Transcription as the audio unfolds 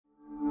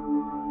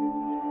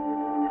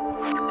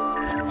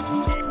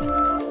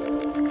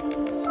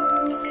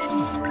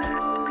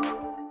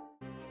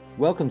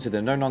Welcome to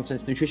the No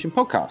Nonsense Nutrition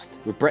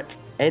Podcast with Brett,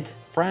 Ed,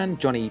 Fran,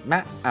 Johnny,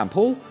 Matt, and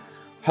Paul,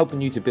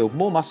 helping you to build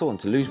more muscle and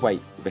to lose weight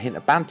with a hint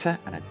of banter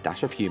and a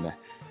dash of humour.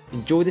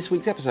 Enjoy this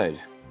week's episode.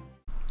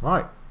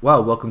 Right,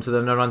 well, welcome to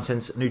the No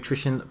Nonsense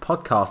Nutrition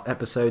Podcast,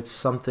 episode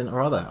something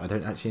or other. I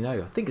don't actually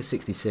know. I think it's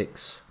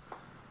 66,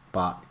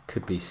 but it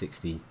could be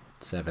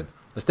 67.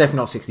 It's definitely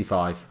not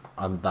 65.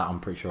 I'm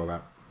pretty sure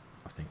about,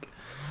 I think.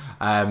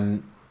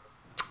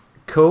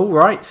 Cool,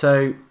 right,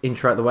 so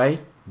intro out the way.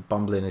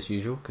 Bumbling as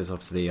usual, because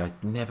obviously I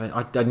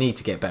need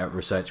to get better at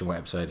researching what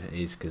episode it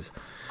is, because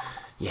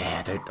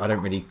I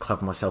don't really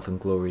cover myself in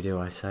glory, do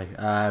I? So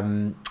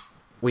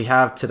we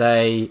have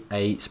today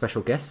a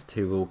special guest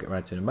who we'll get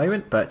around to in a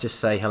moment, but just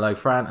say hello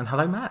Fran and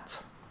hello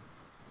Matt.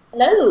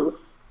 Hello.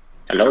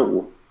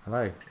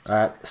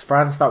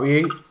 Fran, start with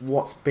you.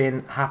 What's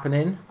been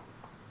happening?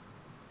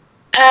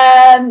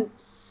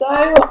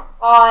 So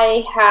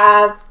I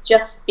have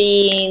just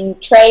been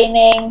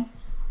training.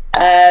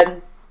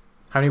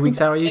 How many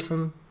weeks out are you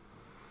from?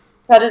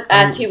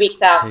 2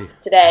 weeks out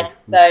today.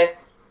 So,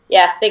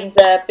 yeah, things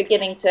are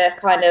beginning to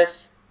kind of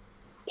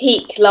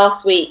peak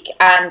last week,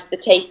 and the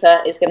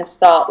taper is going to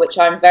start, which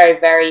I'm very,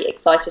 very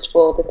excited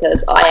for,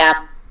 because I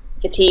am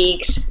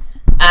fatigued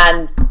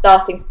and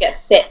starting to get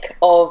sick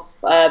of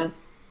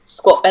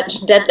squat, bench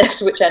and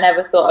deadlift, which I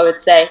never thought I would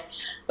say.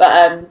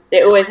 But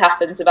it always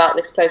happens about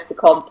this close to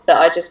comp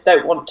that I just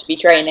don't want to be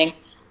training.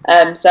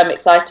 So I'm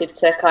excited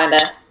to kind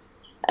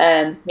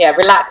of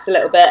relax a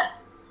little bit.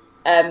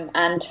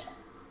 And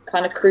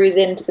kind of cruise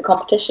into the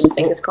competition,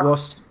 fingers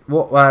crossed.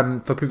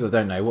 For people that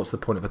don't know, what's the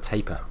point of a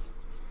taper?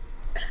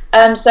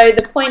 So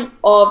the point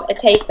of a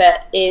taper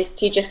is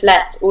to just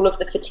let all of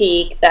the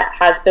fatigue that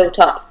has built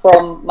up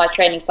from my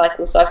training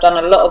cycle. So I've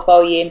done a lot of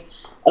volume,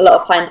 a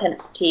lot of high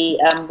intensity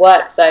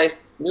work, so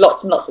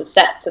lots and lots of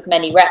sets of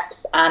many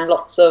reps and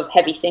lots of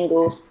heavy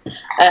singles.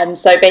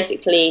 So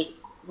basically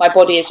my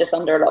body is just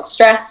under a lot of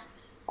stress,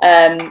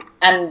 and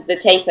the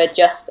taper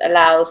just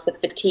allows the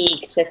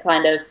fatigue to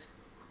kind of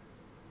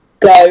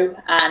go,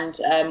 and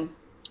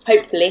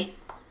hopefully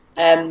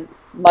my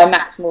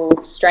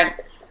maximal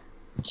strength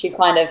to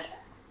kind of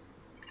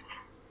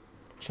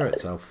show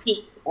itself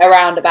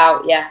around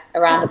about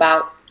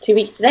 2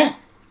 weeks today.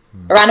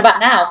 Around about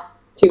now,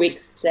 2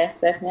 weeks today.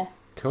 So yeah,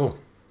 cool.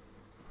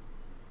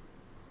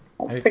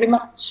 That's pretty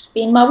much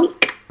been my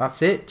week.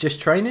 That's it.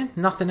 Just training.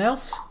 Nothing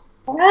else.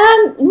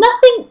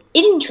 Nothing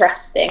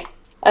interesting.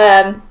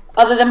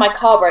 Other than my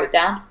car broke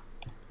down.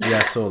 Yeah,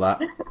 I saw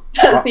that.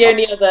 That's the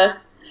only other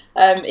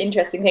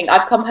interesting thing.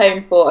 I've come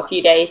home for a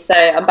few days, so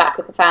I'm back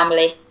with the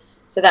family.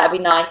 So that'll be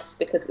nice,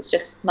 because it's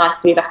just nice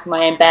to be back in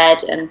my own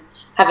bed and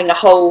having a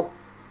whole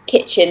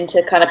kitchen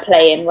to kind of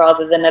play in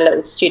rather than a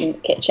little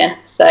student kitchen.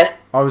 So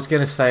I was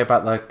going to say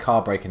about the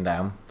car breaking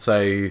down.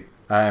 So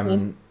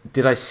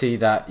did I see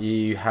that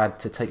you had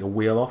to take a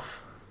wheel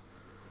off?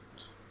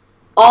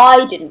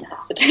 I didn't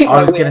have to take.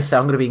 I was going to say,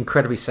 I'm going to be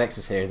incredibly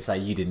sexist here and say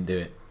you didn't do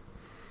it.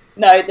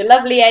 No, the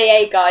lovely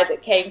AA guy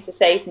that came to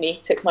save me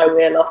took my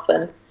wheel off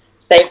and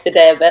saved the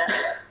day a bit.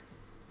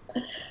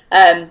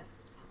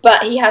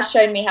 But he has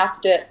shown me how to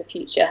do it for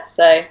future,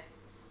 so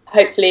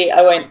hopefully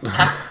I won't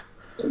have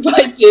if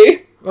I do.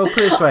 Well, put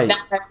it this way. Now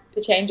I have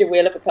to change a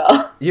wheel of a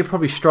car. You're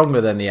probably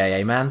stronger than the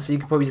AA man, so you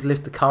could probably just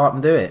lift the car up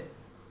and do it.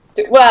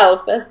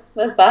 Well,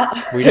 there's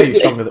that. We know you're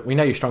stronger. We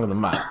know you're stronger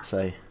than Matt,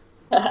 so.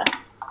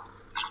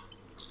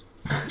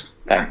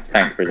 Thanks,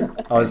 brilliant.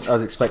 I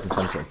was expecting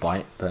some sort of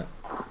bite, but.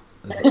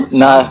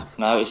 No,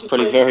 it's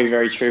probably very,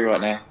 very true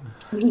right now.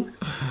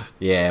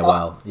 Yeah,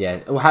 well, yeah.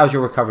 Well, how's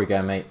your recovery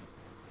going, mate?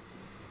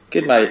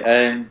 Good, mate.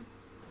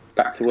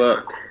 Back to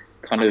work,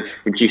 kind of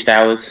reduced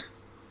hours.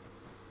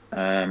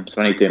 So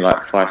only doing like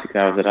 5-6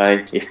 hours a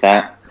day, if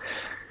that,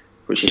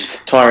 which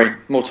is tiring,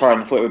 more tiring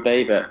than I thought it would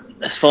be, but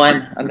that's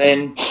fine. And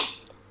then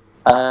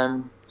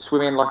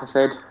swimming, like I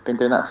said, I've been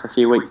doing that for a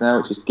few weeks now,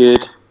 which is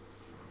good.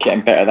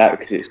 Getting better at that,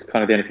 because it's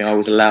kind of the only thing I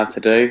was allowed to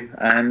do.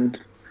 And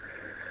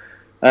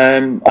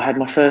I had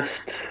my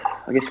first,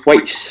 I guess,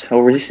 weights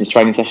or resistance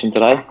training session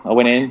today. I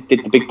went in,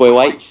 did the big boy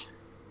weights,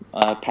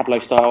 Pablo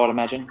style, I'd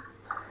imagine.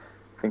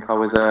 I think I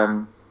was,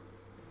 what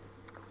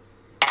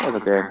was I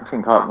doing? I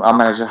think I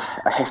managed a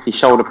hefty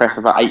shoulder press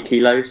of about 8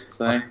 kilos.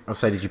 So I'll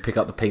say, did you pick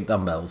up the pink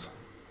dumbbells?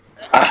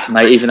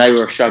 Mate, even they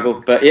were a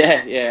struggle. But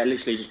yeah, I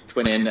literally just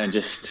went in and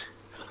just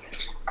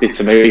did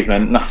some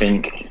movement,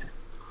 nothing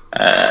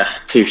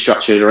too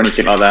structured or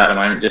anything like that at the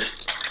moment.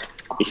 Just,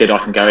 he said I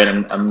can go in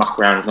and muck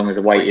around as long as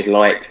the weight is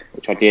light,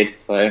 which I did.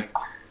 So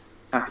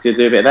happy to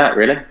do a bit of that,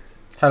 really.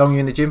 How long are you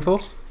in the gym for?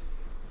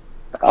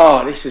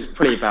 Oh, this was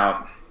probably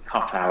about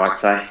half an hour, I'd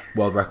say.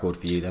 World record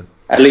for you then.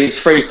 At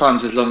least 3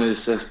 times as long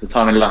as the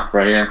time in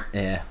Loughborough, yeah.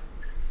 Yeah.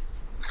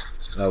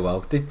 Oh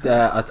well. Did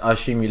I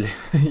assume you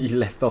you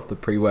left off the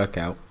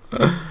pre-workout?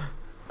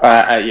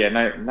 Yeah,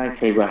 no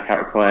pre-workout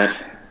required.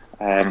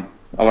 I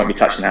won't be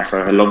touching that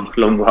for a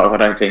long while, I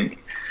don't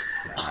think.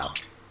 Wow.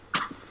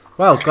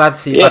 Well, glad to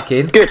see you back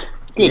in. Good.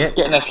 Yeah.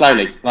 Getting there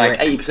slowly,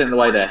 80% of the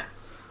way there.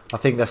 I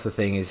think that's the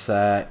thing is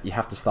you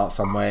have to start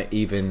somewhere,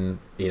 even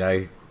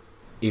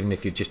even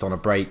if you're just on a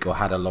break or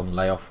had a long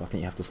layoff, I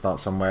think you have to start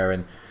somewhere,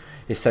 and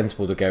it's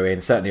sensible to go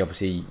in. Certainly,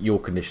 obviously, your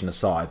condition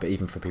aside, but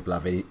even for people who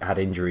have had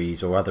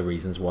injuries or other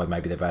reasons why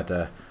maybe they've had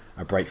a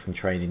break from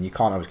training, you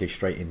can't always go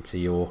straight into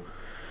your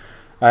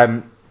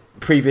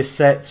previous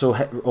sets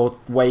or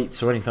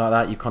weights or anything like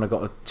that. You kind of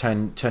got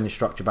to turn your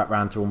structure back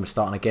around to almost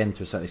starting again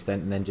to a certain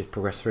extent, and then just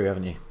progress through,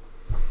 haven't you?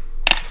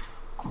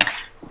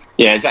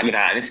 Yeah, exactly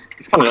that. And it's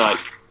kind of like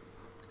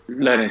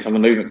learning some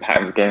of the movement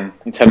patterns again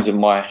in terms of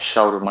my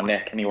shoulder and my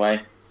neck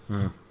anyway.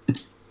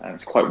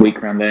 It's quite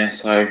weak around there,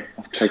 so I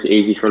have to take it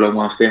easy for a long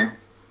while still.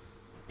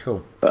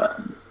 Cool.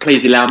 But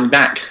please allow me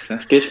back, so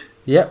that's good.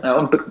 Yep.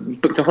 I'm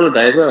booked a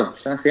holiday as well,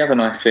 so that's the other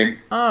nice thing.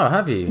 Oh,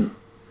 have you?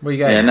 Where are you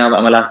going? Yeah, now that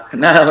I'm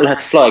allowed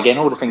to fly again,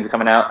 all the things are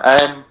coming out.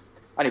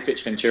 Only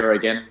Fitch Ventura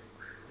again,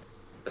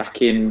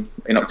 back in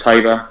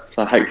October,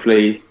 so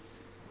hopefully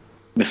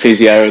the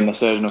physio and the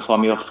surgeon will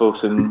find me off for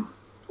some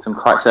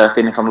kite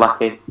surfing if I'm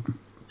lucky.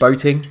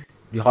 Boating?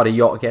 You hired a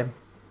yacht again?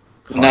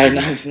 No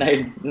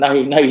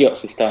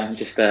yachts this time.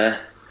 Just some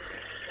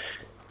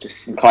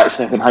kite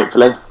surfing,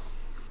 hopefully.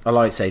 I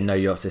like to say no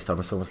yachts this time.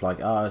 It's almost like,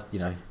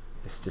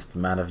 it's just a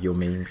man of your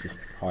means,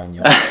 just hiring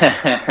yachts.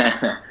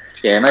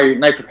 Yeah,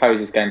 no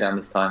proposals going down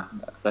this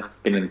time. That's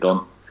been and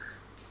gone.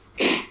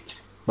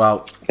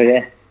 Well, so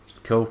yeah,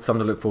 cool.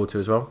 Something to look forward to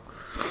as well.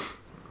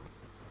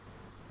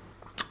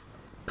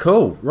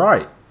 Cool.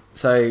 Right.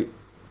 So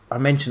I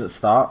mentioned at the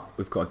start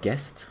we've got a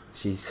guest.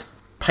 She's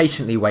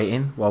patiently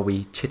waiting while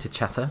we chitter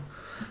chatter.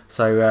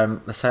 So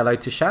let's say hello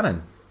to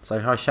Shannon. So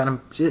hi, Shannon.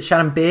 Is it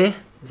Shannon Beer?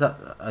 Is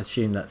that? I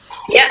assume that's.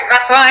 Yeah,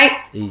 that's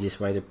right. Easiest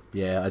way to.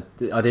 Yeah,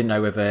 I didn't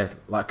know whether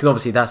because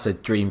obviously that's a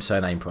dream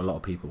surname for a lot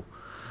of people.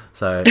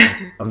 So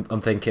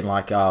I'm thinking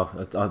like, I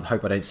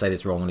hope I don't say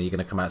this wrong. Are you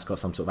going to come out? It's got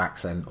some sort of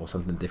accent or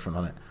something different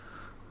on it.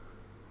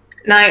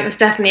 No, it's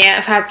definitely it.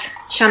 I've had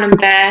Shannon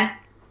Bear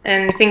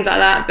and things like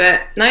that,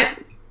 but no,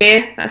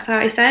 Beer. That's how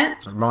I say it.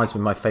 It reminds me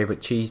of my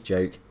favourite cheese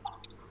joke.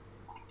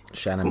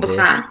 Shannon What's Beer.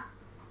 that?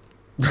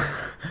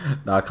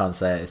 No, I can't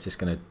say it. It's just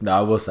gonna. No,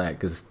 I will say it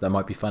because that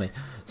might be funny.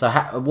 So,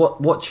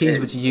 what cheese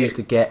would you use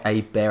to get a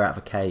bear out of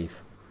a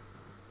cave?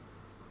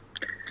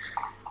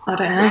 I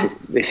don't know.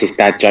 This is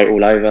dad joke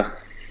all over.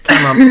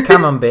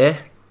 Come on, beer.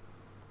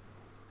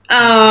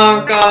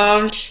 Oh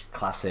gosh.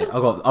 Classic.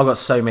 I've got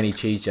so many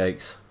cheese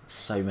jokes.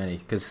 So many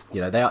because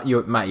they are.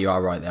 Matt, you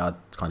are right. They are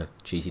kind of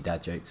cheesy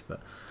dad jokes.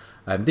 But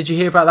did you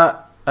hear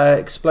about that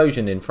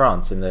explosion in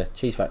France in the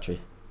cheese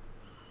factory?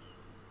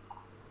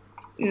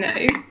 No.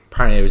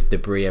 Apparently there was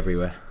debris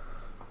everywhere.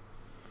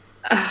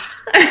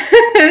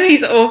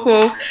 He's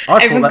awful.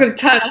 Everyone's going to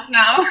turn off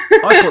now.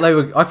 I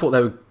thought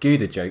they were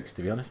Gouda jokes,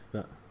 to be honest.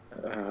 But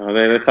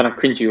they're the kind of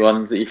cringy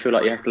ones that you feel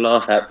like you have to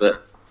laugh at,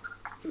 but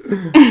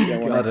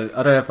I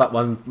don't know if that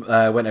one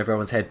went over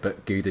everyone's head.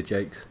 But Gouda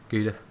jokes,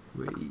 Gouda.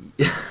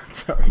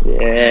 Sorry.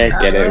 Yeah,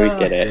 get it. We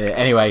get it. Yeah,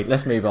 anyway,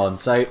 let's move on.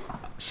 So,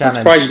 Shannon,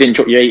 I'm surprised you didn't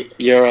drop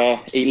your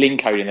eat lean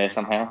code in there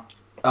somehow.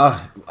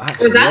 Oh,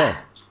 actually, Was that?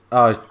 yeah.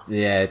 Oh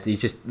yeah,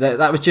 he's just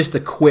that was just a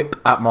quip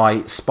at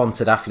my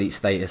sponsored athlete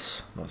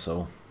status. That's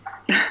all.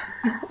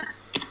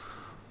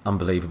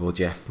 Unbelievable,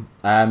 Jeff.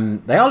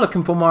 They are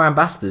looking for more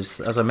ambassadors,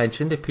 as I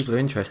mentioned. If people are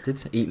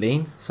interested, Eat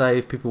Lean. So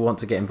if people want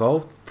to get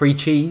involved, free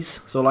cheese.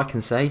 That's all I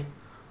can say.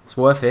 It's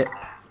worth it.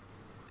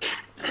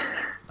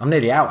 I'm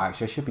nearly out.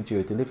 Actually, I should be due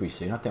a delivery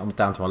soon. I think I'm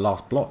down to my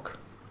last block.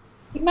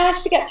 You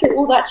managed to get through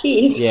all that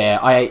cheese. Yeah,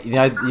 I ate,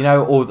 I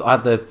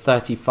had the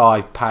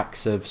 35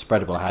 packs of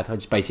Spreadable I had. I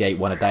just basically ate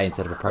one a day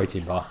instead of a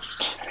protein bar.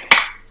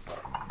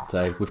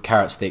 So, with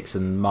carrot sticks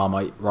and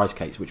Marmite rice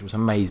cakes, which was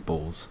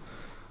amazeballs.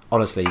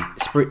 Honestly,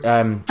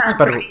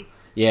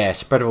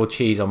 Spreadable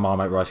cheese on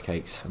Marmite rice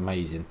cakes.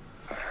 Amazing.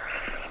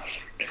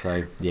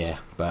 So, yeah,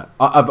 but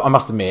I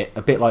must admit,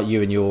 a bit like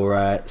you and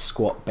your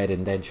squat, bed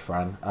and bench,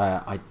 Fran,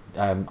 I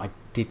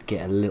did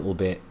get a little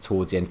bit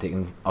towards the end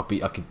thinking I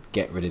could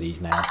get rid of these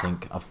now. I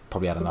think I've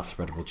probably had enough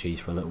Spreadable cheese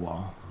for a little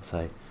while.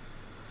 So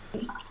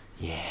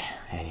yeah,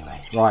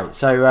 anyway, right,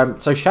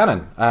 so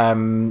Shannon,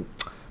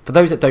 for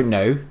those that don't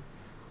know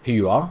who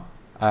you are,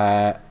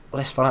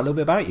 let's find out a little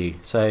bit about you.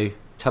 So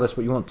tell us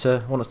what you want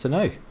us to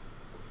know.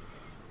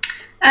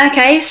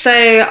 Okay, so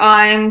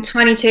I'm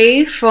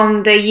 22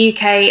 from the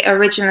UK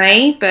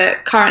originally,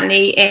 but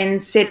currently in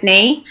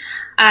Sydney.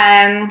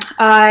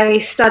 I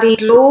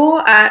studied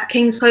law at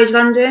King's College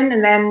London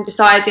and then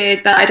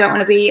decided that I don't want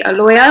to be a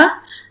lawyer.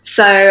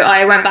 So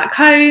I went back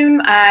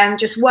home,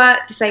 just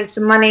worked to save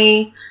some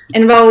money,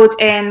 enrolled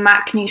in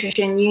Mac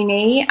Nutrition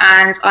Uni,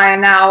 and I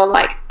am now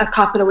like a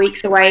couple of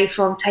weeks away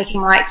from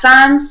taking my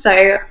exams.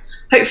 So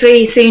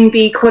hopefully soon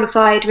be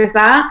qualified with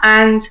that.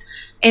 And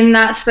in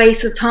that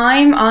space of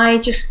time, I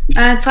just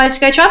decided to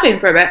go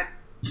travelling for a bit.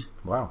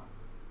 Wow.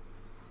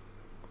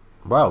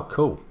 Well,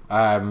 cool.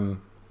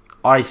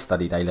 I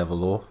studied A-level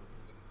law.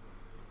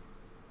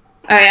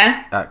 Oh,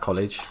 yeah? At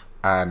college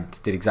and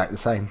did exactly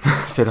the same.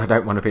 Said I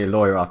don't want to be a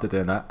lawyer after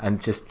doing that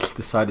and just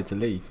decided to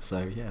leave.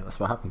 So, yeah, that's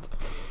what happened.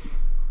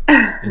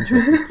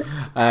 Interesting.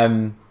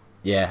 No,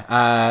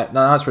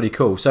 that's really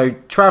cool. So,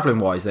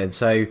 travelling-wise then,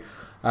 so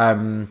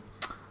where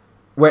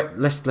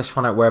let's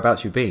find out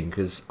whereabouts you've been,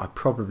 because I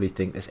probably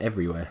think there's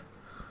everywhere.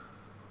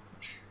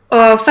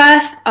 Well,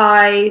 first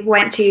I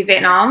went to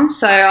Vietnam,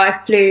 so I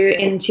flew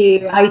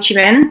into Ho Chi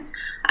Minh,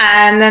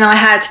 and then I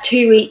had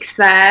 2 weeks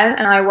there,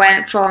 and I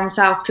went from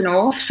south to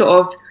north, sort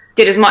of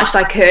did as much as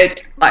I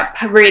could,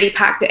 like really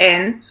packed it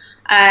in,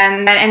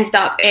 and then ended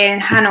up in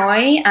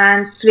Hanoi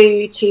and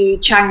flew to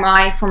Chiang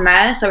Mai from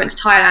there, so I went to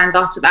Thailand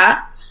after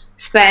that.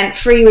 Spent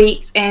 3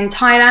 weeks in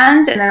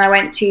Thailand, and then I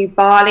went to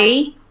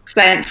Bali,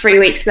 spent 3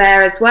 weeks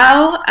there as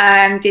well,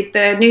 did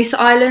the Nusa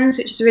Islands,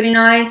 which is really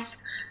nice.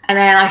 And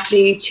then I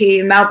flew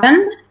to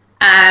Melbourne,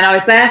 and I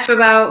was there for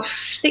about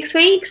 6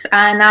 weeks,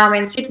 and now I'm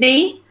in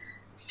Sydney,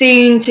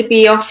 soon to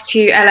be off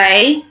to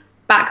LA,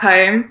 back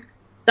home,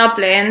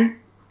 Dublin,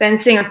 then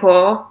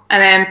Singapore,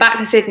 and then back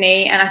to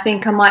Sydney, and I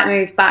think I might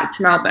move back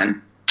to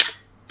Melbourne.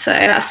 So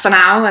that's for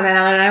now, and then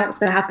I don't know what's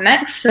going to happen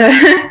next. So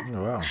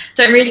Oh, wow.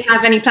 don't really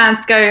have any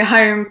plans to go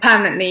home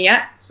permanently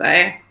yet,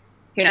 so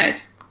who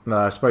knows. No,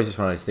 I suppose it's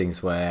one of those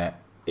things where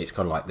it's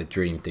kind of like the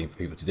dream thing for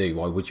people to do.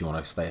 Why would you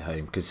want to stay at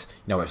home? Because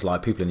it's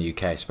like people in the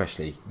UK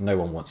especially, no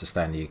one wants to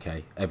stay in the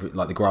UK.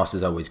 Like the grass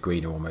is always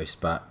greener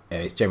almost, but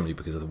it's generally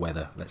because of the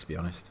weather, let's be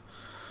honest.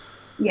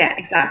 Yeah,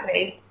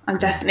 exactly.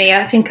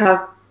 I think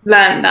I've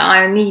learned that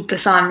I need the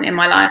sun in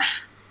my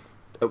life.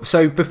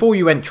 So before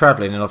you went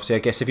travelling, and obviously I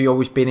guess, have you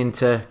always been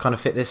into kind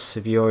of fitness?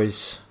 Have you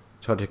always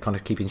tried to kind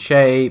of keep in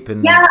shape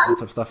and that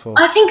type of stuff? Or?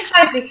 I think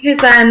so,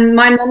 because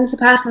my mum's a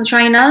personal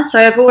trainer, so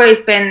I've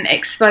always been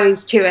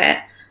exposed to it.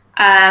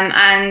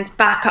 And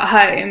back at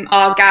home,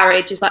 our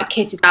garage is like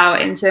kitted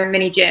out into a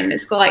mini gym.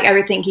 It's got like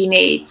everything you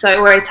need. So I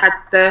always had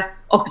the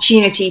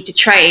opportunity to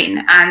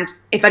train. And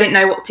if I didn't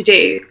know what to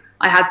do,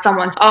 I had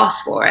someone to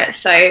ask for it.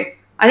 So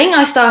I think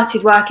I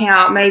started working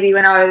out maybe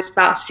when I was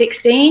about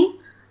 16,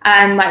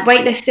 like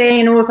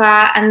weightlifting and all of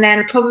that. And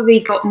then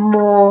probably got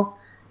more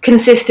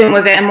consistent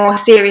with it and more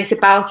serious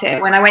about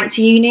it when I went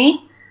to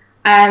uni.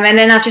 And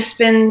then I've just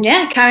been,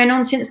 carrying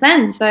on since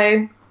then.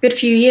 So good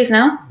few years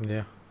now.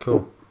 Yeah,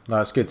 cool. No,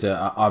 it's good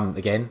to.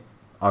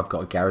 I've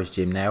got a garage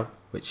gym now,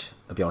 which,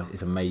 I'll be honest,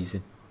 is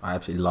amazing. I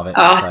absolutely love it.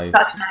 Oh,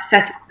 that's a nice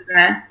setup, isn't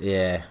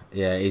it?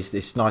 Yeah.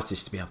 It's nice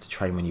just to be able to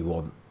train when you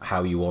want,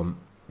 how you want,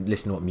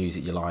 listen to what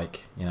music you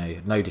like.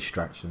 No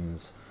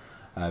distractions.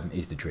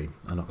 Is the dream.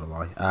 I'm not gonna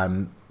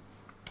lie.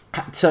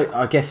 So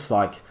I guess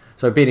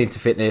being into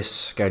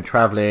fitness, going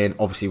travelling,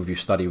 obviously with your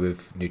study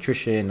with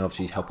nutrition,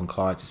 obviously helping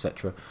clients,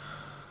 etc.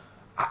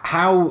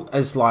 How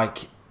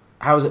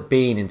has it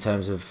been in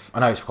terms of,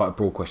 I know it's quite a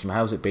broad question, but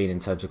how has it been in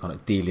terms of kind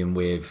of dealing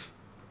with,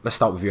 let's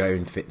start with your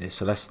own fitness.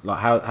 So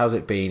how's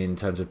it been in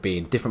terms of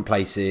being different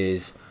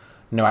places,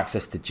 no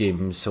access to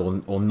gyms,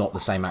 or not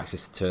the same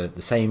access to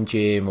the same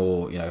gym,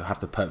 or, have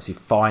to purposely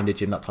find a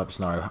gym, that type of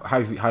scenario. How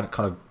have you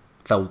kind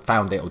of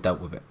found it or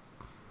dealt with it?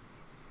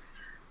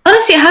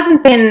 Honestly, it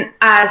hasn't been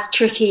as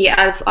tricky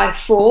as I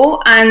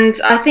thought. And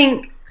I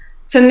think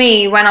for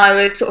me, when I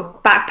was sort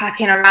of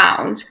backpacking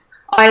around,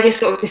 I just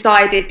sort of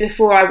decided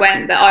before I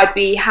went that I'd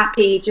be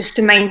happy just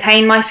to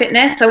maintain my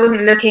fitness. I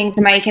wasn't looking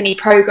to make any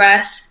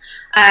progress.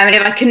 And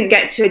if I couldn't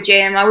get to a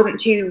gym, I wasn't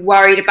too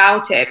worried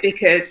about it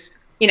because,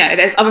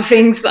 there's other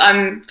things that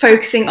I'm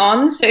focusing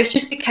on. So it's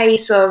just a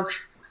case of,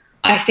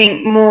 I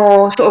think,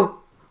 more sort of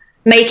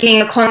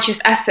making a conscious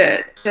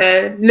effort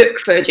to look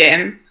for a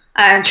gym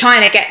and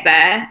trying to get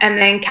there and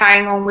then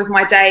carrying on with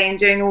my day and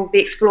doing all the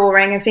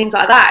exploring and things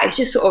like that. It's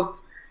just sort of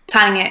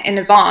planning it in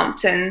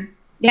advance and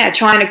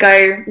trying to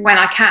go when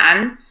I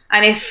can.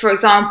 And if, for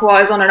example,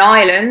 I was on an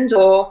island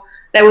or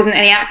there wasn't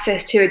any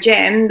access to a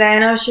gym,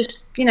 then I was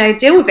just,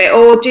 deal with it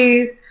or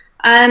do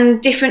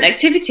different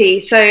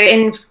activities. So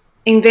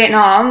in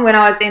Vietnam, when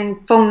I was in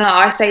Phong Nha,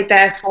 I stayed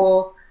there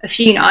for a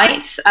few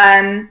nights.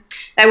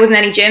 There wasn't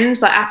any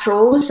gyms at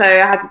all, so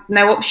I had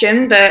no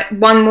option. But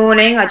one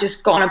morning, I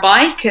just got on a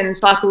bike and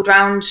cycled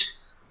around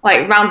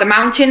the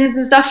mountains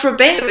and stuff for a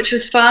bit, which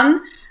was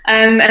fun.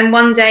 And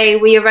one day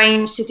we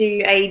arranged to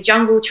do a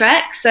jungle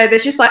trek. So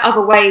there's just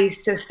other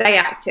ways to stay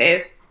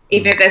active,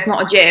 even if there's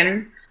not a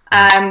gym.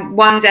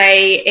 One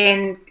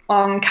day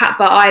on Cat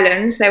Ba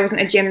Island, there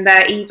wasn't a gym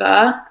there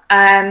either.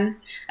 And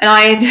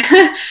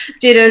I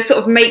did a sort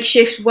of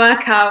makeshift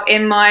workout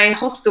in my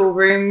hostel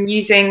room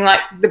using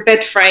the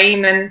bed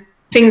frame and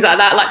things like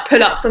that, like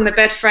pull-ups on the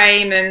bed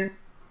frame and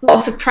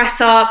lots of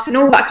press-ups and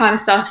all that kind of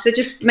stuff. So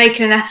just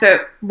making an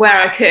effort where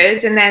I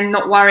could and then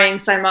not worrying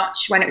so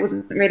much when it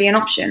wasn't really an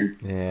option.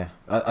 Yeah,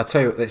 I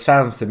tell you, it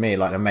sounds to me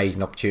like an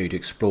amazing opportunity to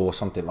explore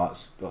something like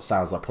what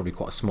sounds like probably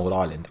quite a small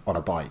island on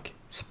a bike.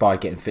 So by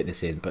getting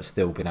fitness in, but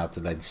still being able to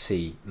then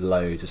see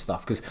loads of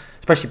stuff. Because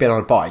especially being on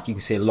a bike, you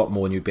can see a lot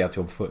more than you'd be able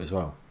to on foot as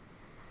well.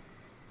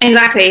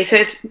 Exactly. So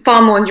it's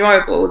far more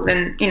enjoyable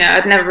than,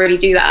 I'd never really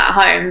do that at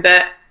home,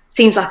 but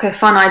seems like a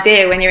fun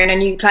idea when you're in a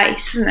new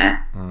place, isn't it?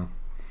 Mm.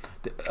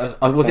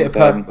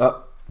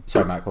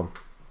 Sorry, Matt, go on.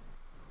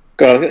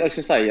 God, I was going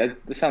to say,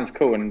 it sounds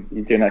cool and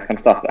you're doing that kind of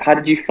stuff, but how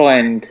did you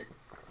find,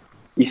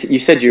 you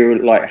said you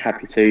were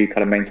happy to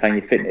kind of maintain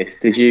your fitness.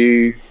 Did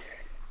you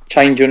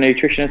change your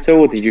nutrition at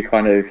all, or did you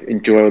kind of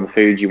enjoy all the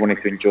food you wanted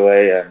to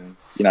enjoy and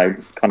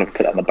kind of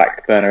put that on the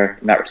back burner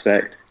in that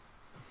respect?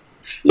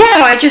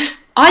 Yeah,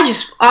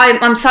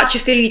 I'm such a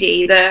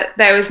foodie that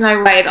there was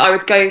no way that I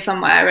would go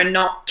somewhere and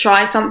not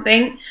try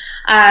something.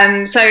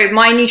 So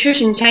my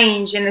nutrition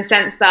changed in the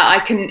sense that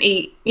I couldn't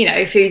eat,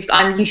 foods that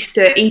I'm used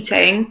to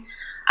eating.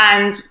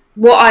 And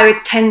what I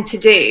would tend to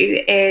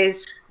do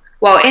is,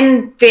 well,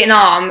 in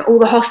Vietnam, all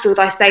the hostels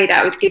I stayed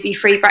at would give you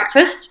free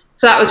breakfast.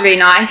 So that was really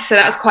nice. So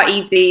that was quite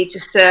easy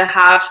just to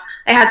have.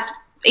 They had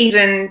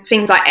even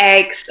things like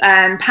eggs,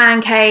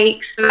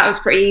 pancakes. So that was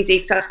pretty easy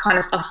because that's kind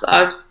of stuff that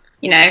I would,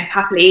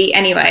 happily eat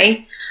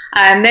anyway.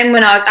 Then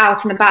when I was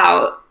out and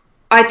about,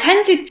 I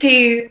tended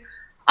to,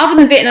 other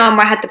than Vietnam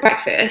where I had the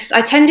breakfast,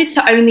 I tended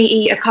to only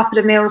eat a couple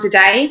of meals a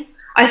day.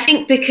 I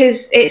think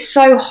because it's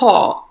so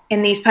hot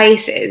in these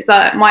places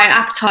that my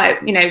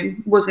appetite,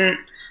 wasn't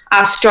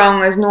as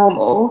strong as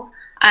normal.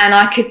 And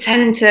I could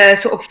tend to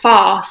sort of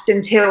fast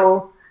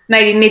until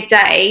maybe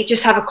midday,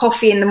 just have a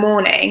coffee in the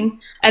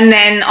morning. And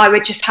then I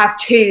would just have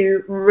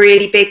 2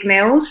 really big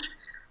meals.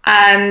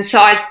 So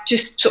I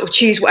just sort of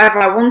choose whatever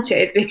I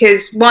wanted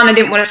because one, I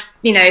didn't want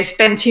to,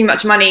 spend too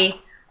much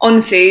money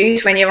on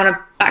food when you're on a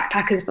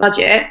backpacker's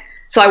budget.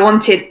 So I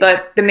wanted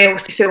the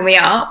meals to fill me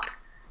up.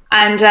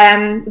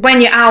 And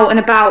when you're out and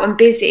about and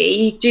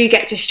busy, you do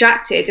get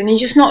distracted and you're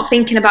just not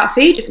thinking about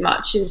food as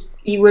much as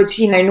you would,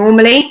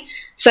 normally.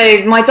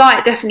 So my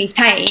diet definitely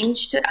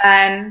changed.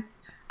 And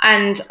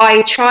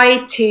I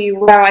tried to,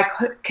 where I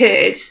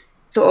could,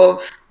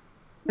 sort of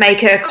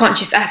make a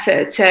conscious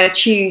effort to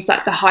choose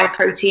like the high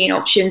protein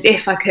options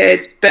if I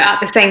could, but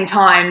at the same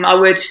time I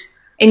would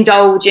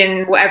indulge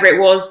in whatever it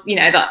was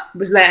that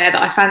was there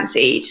that I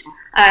fancied.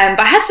 But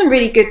I had some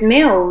really good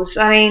meals.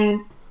 I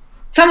mean,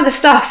 some of the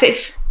stuff,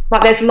 it's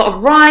like there's a lot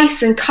of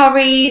rice and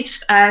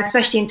curries,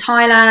 especially in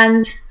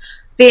Thailand.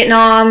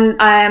 Vietnam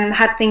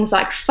had things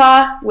like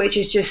pho, which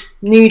is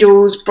just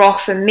noodles,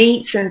 broth and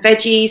meats and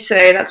veggies, so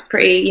that's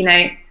pretty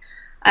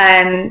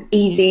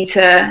easy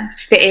to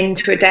fit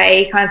into a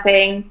day kind of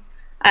thing.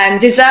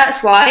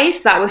 Desserts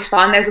wise, that was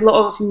fun. There's a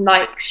lot of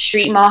like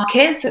street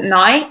markets at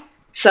night,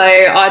 so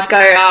I'd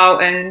go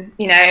out and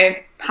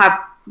have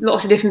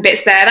lots of different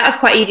bits there. That was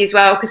quite easy as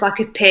well because I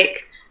could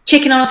pick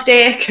chicken on a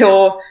stick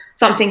or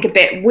something a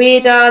bit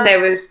weirder.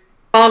 There was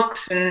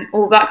bugs and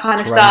all that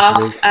kind of stuff.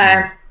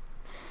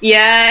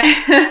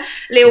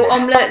 Little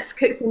omelettes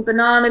cooked in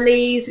banana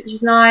leaves, which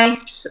is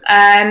nice.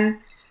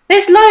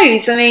 There's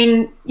loads. I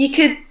mean, you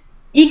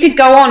could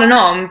go on and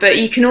on, but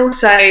you can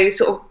also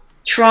sort of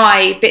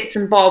try bits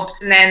and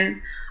bobs. And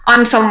then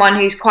I'm someone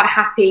who's quite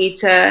happy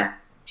to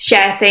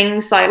share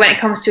things. Like when it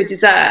comes to a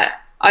dessert,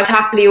 I'd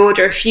happily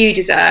order a few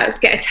desserts,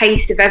 get a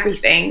taste of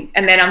everything,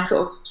 and then I'm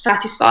sort of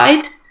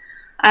satisfied.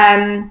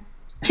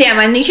 So yeah,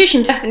 my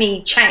nutrition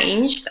definitely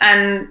changed,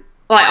 and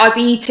like I'd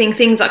be eating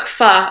things like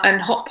pho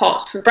and hot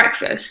pots for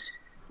breakfast,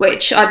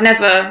 which I'd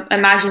never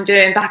imagined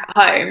doing back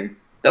at home.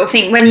 But I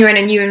think when you're in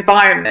a new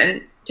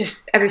environment,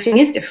 just everything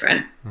is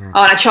different. Oh, and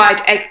I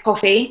tried egg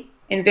coffee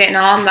in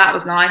Vietnam. That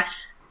was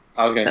nice.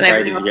 I was going to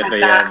say, did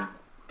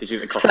you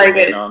get the coffee in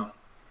Vietnam?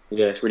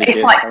 Yeah, it's really good.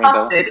 It's like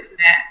custard, isn't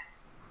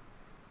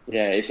it?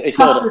 Yeah, it's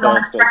custard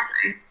on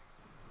espresso.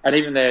 And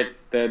even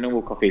their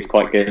normal coffee is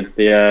quite good.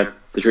 The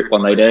drip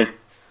one they do.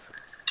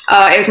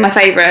 It was my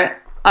favourite.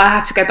 I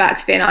have to go back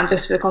to Vietnam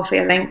just for the coffee,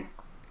 I think.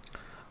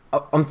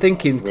 I'm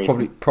thinking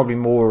probably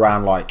more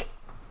around like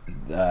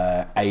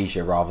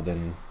Asia rather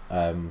than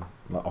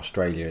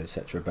Australia,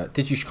 etc. But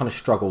did you kind of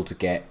struggle to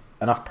get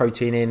enough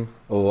protein in?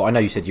 Or I know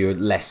you said you were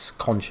less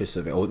conscious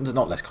of it, or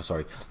not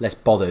less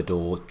bothered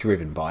or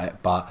driven by it.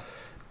 But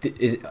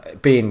is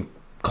it, being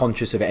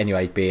conscious of it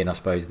anyway, being I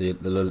suppose the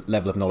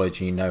level of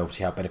knowledge,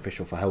 obviously how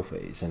beneficial for health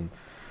it is. And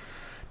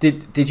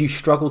did you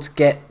struggle to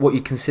get what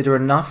you consider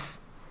enough?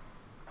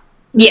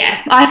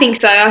 Yeah, I think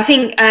so. I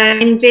think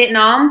in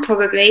Vietnam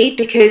probably,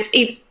 because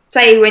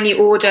say when you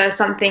order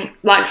something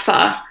like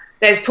pho,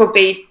 there's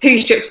probably 2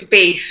 strips of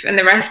beef and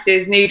the rest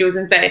is noodles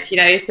and veg,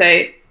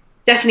 so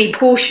definitely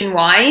portion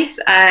wise.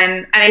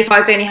 And if I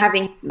was only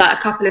having like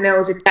a couple of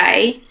meals a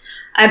day,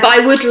 but I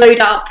would load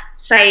up,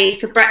 say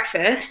for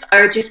breakfast,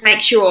 I would just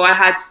make sure I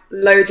had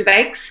loads of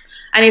eggs.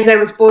 And if there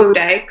was boiled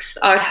eggs,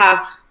 I would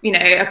have,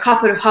 a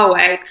couple of whole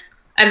eggs,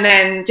 and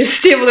then just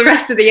steal the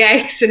rest of the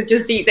eggs and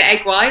just eat the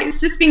egg whites,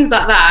 just things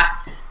like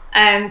that.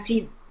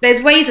 See,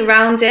 there's ways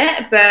around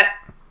it, but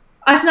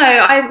I don't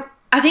know,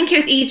 I think it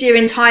was easier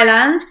in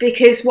Thailand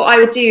because what I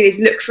would do is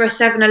look for a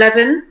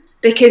 7-Eleven,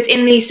 because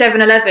in these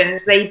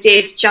 7-Elevens they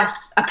did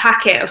just a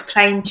packet of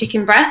plain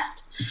chicken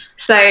breast.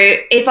 So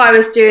if I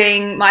was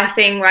doing my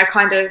thing where I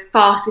kind of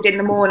fasted in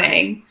the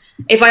morning,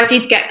 if I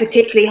did get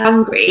particularly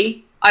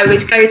hungry, I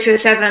would go to a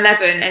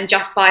 7-Eleven and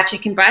just buy a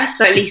chicken breast,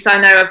 so at least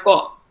I know I've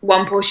got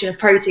one portion of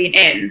protein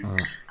in.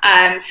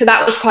 So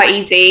that was quite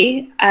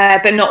easy,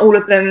 but not all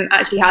of them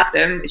actually had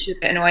them, which is a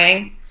bit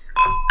annoying.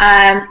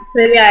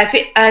 So yeah,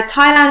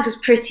 Thailand was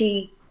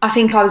pretty, I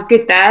think I was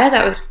good there.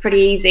 That was pretty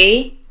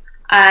easy.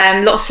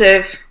 Lots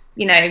of,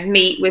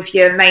 meat with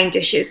your main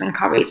dishes and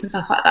curries and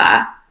stuff like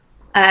that.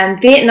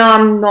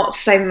 Vietnam, not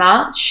so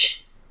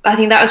much. I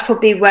think that was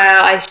probably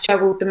where I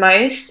struggled the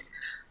most.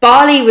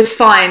 Bali was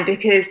fine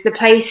because the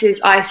places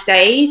I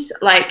stayed,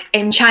 like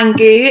in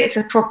Canggu, it's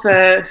a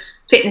proper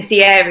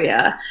fitnessy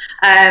area,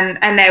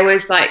 and there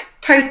was like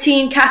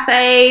protein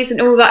cafes and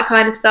all that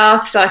kind of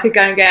stuff, so I could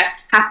go and get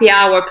happy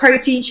hour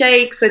protein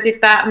shakes. I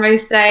did that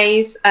most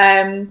days.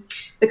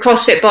 The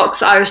CrossFit box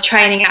that I was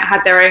training at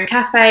had their own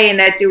cafe, and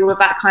they'd do all of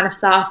that kind of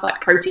stuff,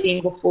 like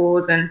protein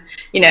waffles, and so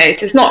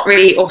it's not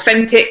really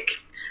authentic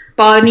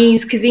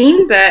Balinese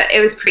cuisine, but it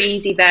was pretty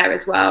easy there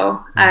as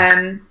well.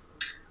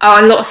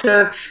 And lots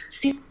of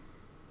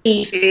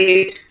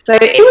seafood, so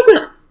it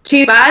wasn't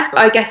too bad, but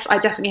I guess I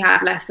definitely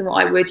had less than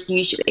what I would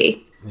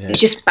usually. Yeah. It's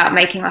just about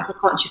making like a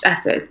conscious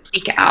effort to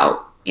seek it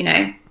out,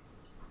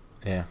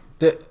 Yeah.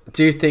 Do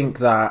you think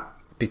that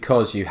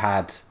because you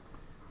had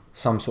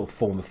some sort of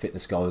form of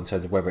fitness goal in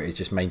terms of whether it is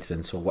just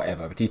maintenance or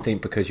whatever, but do you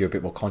think because you're a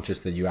bit more conscious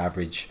than your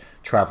average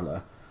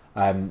traveller,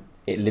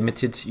 it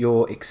limited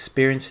your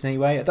experience in any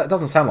way? That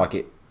doesn't sound like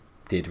it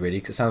did really,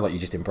 because it sounds like you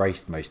just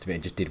embraced most of it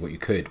and just did what you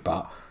could,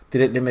 but did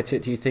it limit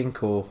it, do you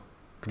think, or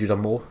could you have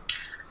done more?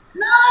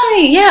 No,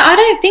 yeah, I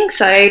don't think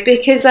so,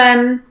 because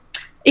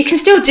you can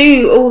still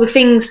do all the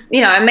things,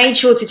 I made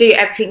sure to do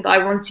everything that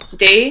I wanted to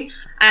do.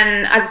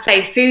 And as I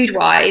say,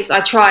 food-wise,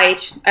 I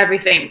tried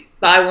everything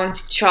that I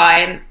wanted to try.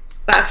 And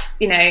that's,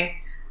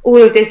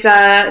 all of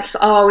desserts.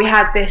 Oh, we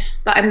had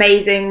this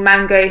amazing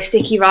mango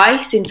sticky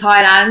rice in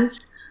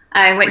Thailand.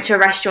 And went to a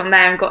restaurant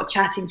there and got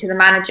chatting to the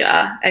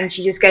manager. And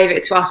she just gave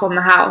it to us on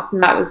the house.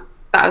 And that was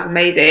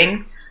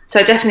amazing.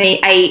 So I definitely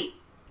ate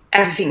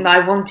everything that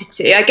I wanted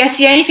to. I guess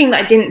the only thing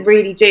that I didn't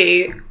really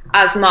do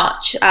as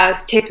much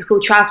as typical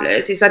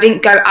travellers is I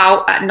didn't go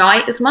out at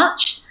night as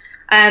much.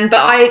 But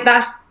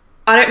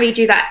I don't really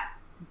do that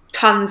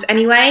tons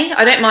anyway.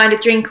 I don't mind a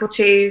drink or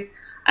two,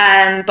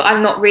 but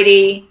I'm not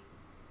really,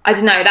 I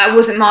don't know, that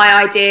wasn't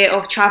my idea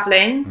of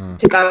travelling,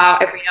 to go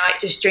out every night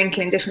just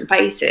drinking in different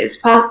places,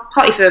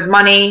 partly for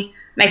money,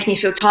 making you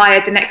feel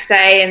tired the next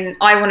day, and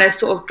I want to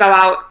sort of go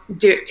out,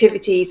 do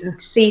activities and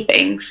see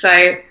things. So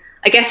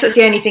I guess that's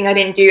the only thing I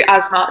didn't do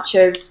as much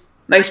as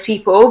most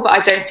people, but I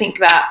don't think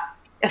that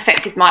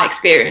affected my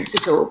experience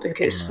at all,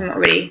 because I'm not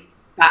really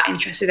that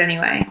interested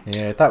anyway.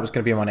 Yeah, that was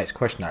going to be my next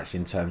question actually,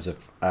 in terms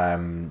of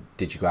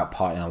did you go out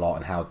partying a lot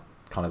and how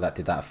kind of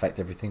did that affect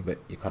everything, but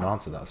you kind of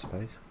answered that, I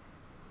suppose.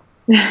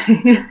 Yeah.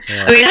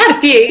 I mean, I had a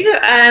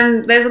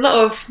few. There's a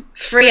lot of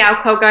free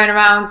alcohol going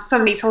around.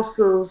 Some of these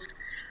hostels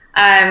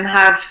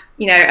have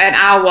an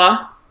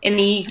hour in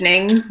the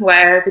evening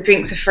where the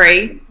drinks are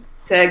free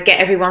to get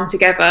everyone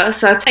together,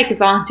 so I take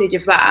advantage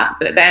of that,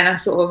 but then I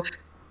sort of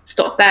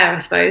stop there, I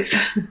suppose.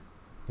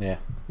 Yeah,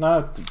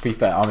 no, to be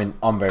fair, I mean,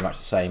 I'm very much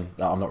the same.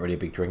 I'm not really a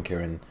big drinker,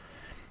 and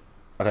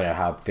I don't know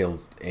how I'd feel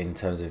in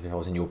terms of if I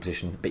was in your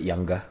position, a bit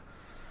younger,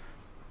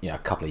 a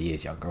couple of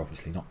years younger,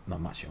 obviously, not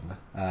much younger,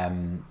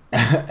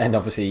 and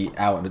obviously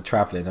out and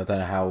travelling, I don't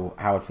know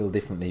how I'd feel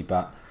differently,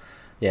 but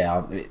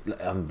yeah,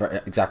 I'm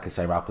exactly the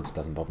same. Alcohol just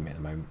doesn't bother me at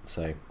the moment,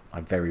 so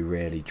I very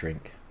rarely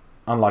drink.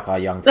 Unlike our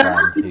young friend,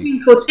 I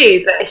drink or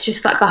two, but it's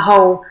just like the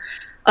whole,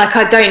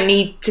 I don't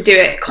need to do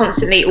it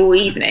constantly all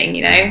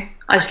evening, I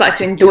just like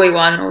to enjoy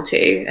one or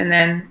two, and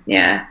then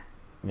yeah.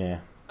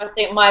 I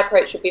think my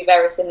approach would be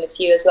very similar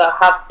to you as well.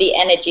 Have the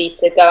energy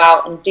to go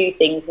out and do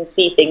things and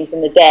see things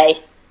in the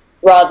day,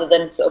 rather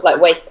than sort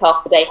of waste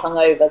half the day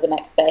hungover the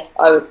next day.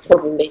 I would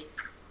probably.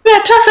 Yeah,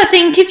 plus I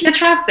think if you're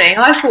travelling,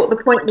 I thought the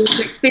point was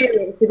to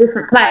experience a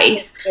different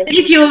place. And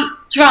if you're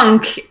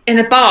drunk in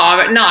a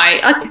bar at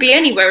night, I could be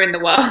anywhere in the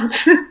world.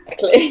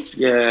 Exactly.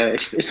 Yeah,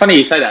 it's funny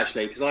you say that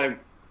actually, because I've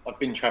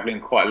been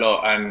travelling quite a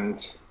lot,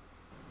 and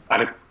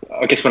I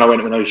guess when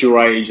I was your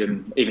age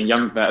and even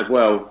younger than that as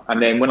well. And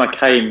then when I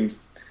came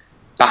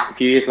back a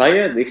few years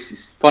later, this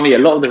is funny, a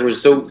lot of the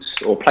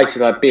resorts or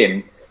places I've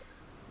been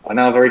are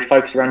now very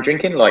focused around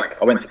drinking. Like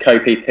I went to Koh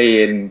Phi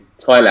Phi in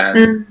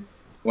Thailand.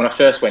 When I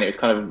first went, it was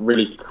kind of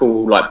really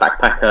cool,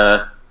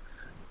 backpacker,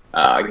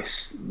 I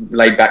guess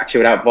laid back,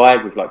 chilled out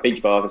vibe with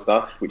beach bars and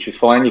stuff, which was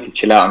fine. You could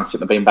chill out and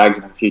sit in the bean bags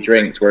and have a few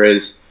drinks.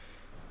 Whereas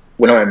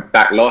when I went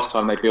back last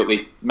time, they built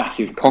these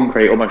massive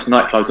concrete, almost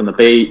nightclubs on the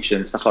beach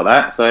and stuff like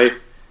that. So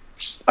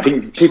I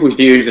think people's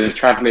views of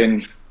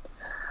travelling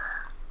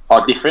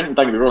are different.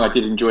 Don't get me wrong, I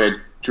did enjoy a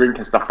drink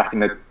and stuff back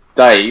in the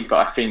day,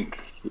 but I think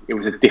it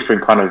was a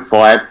different kind of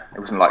vibe. It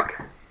wasn't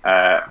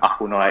up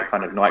all night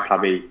kind of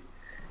nightclubby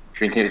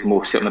drinking. It was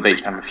more sit on the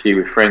beach and have a few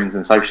with friends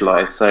and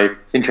socialise. So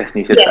it's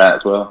interesting you said that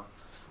as well.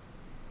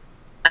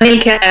 I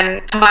think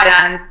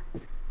Thailand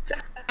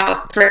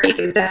out three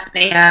was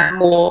definitely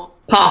more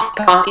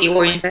party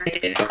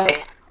orientated.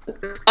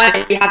 I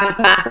didn't really have a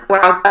plan of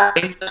where I was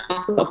going, so I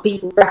asked a lot of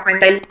people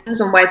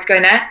recommendations on where to go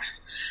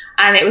next,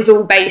 and it was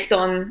all based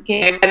on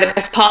where the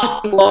best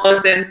party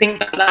was and things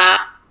like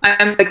that. I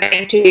remember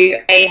going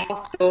to a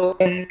hostel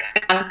in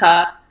Koh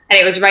Lanta, and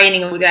it was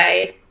raining all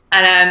day,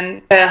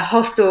 and the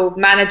hostel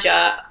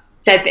manager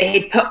said that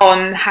he'd put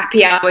on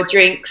happy hour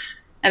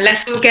drinks and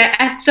let's all get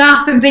effed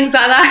up and things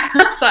like that.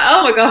 I was like,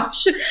 oh my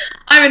gosh,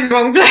 I'm in the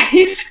wrong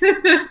place.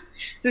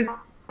 So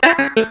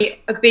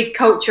definitely a big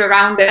culture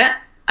around it.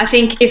 I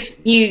think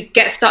if you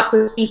get stuck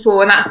with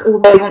people and that's all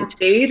they want to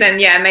do, then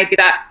yeah, maybe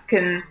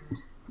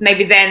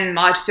then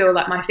I'd feel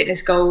like my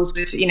fitness goals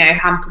would,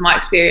 hamper my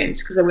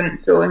experience because I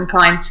wouldn't feel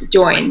inclined to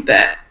join.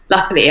 But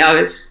luckily I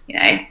was,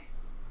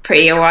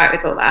 pretty alright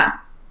with all that.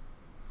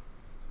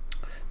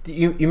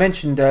 You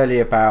mentioned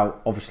earlier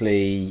about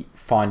obviously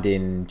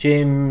finding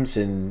gyms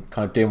and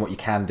kind of doing what you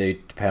can do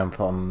depending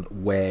upon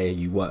where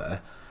you were.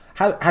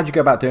 How'd you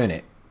go about doing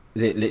it?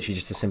 Is it literally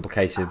just a simple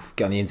case of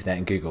get on the internet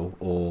and Google,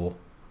 or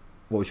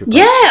what was your approach?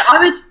 Yeah, I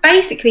would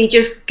basically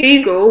just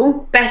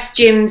Google best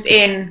gyms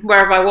in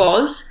wherever I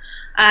was,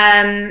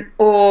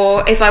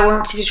 or if I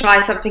wanted to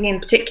try something in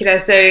particular.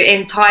 So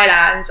in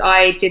Thailand,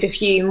 I did a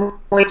few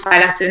Muay Thai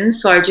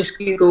lessons, so I just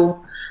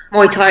Google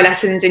Muay Thai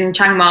lessons in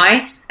Chiang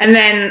Mai, and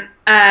then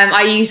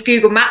I use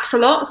Google Maps a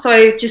lot, so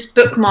I just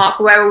bookmark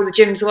where all the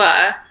gyms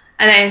were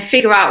and then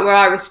figure out where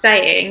I was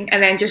staying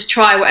and then just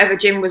try whatever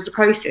gym was the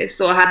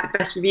closest or had the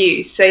best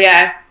reviews. So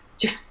yeah,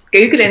 just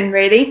Googling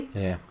really.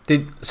 Yeah.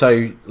 Did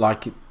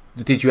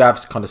you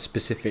have kind of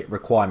specific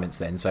requirements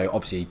then? So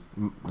obviously,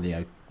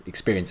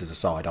 experiences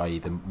aside, i.e.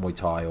 the Muay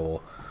Thai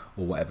or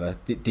whatever,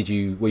 were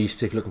you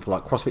specifically looking for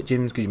like CrossFit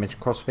gyms because you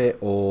mentioned CrossFit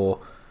or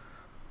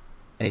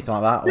anything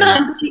like that? Or? Not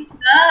in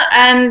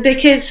particular,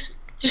 because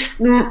just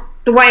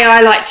the way I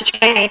like to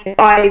train,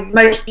 I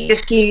mostly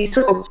just use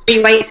sort of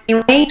free weights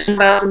anyway,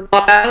 dumbbells and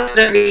barbells. I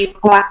don't really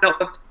require a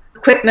lot of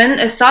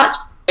equipment as such.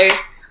 So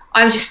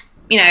I'm just,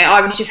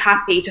 I was just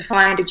happy to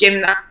find a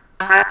gym that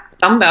had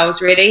dumbbells,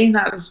 really.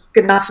 That was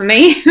good enough for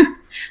me.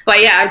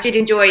 But yeah, I did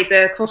enjoy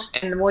the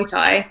CrossFit and the Muay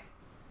Thai.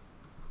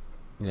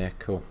 Yeah,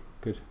 cool.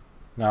 Good.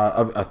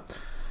 No,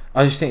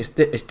 I just think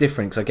it's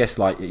different because I guess,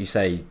 like you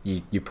say,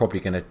 you're probably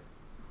going to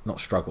not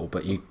struggle,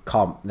 but you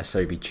can't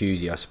necessarily be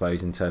choosy, I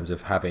suppose, in terms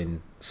of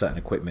having certain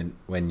equipment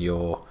when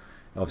you're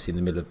obviously in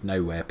the middle of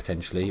nowhere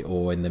potentially,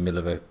 or in the middle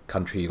of a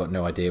country you've got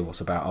no idea what's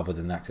about other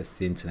than access to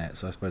the internet.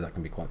 So I suppose that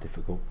can be quite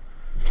difficult.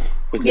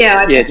 I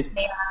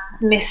definitely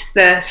miss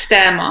the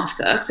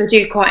Stairmaster because I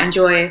do quite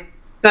enjoy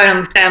going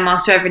on the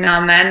Stairmaster every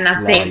now and then. I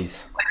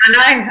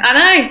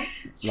know,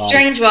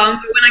 strange one.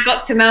 But when I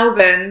got to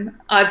Melbourne,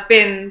 I'd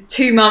been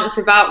 2 months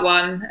without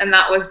one, and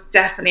that was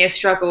definitely a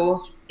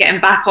struggle. Getting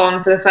back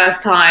on for the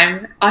first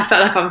time, I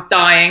felt like I was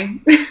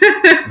dying.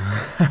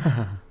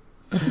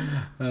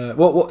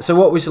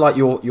 What was like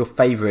your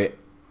favourite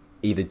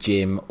either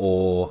gym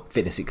or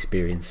fitness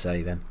experience?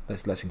 Say then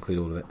let's include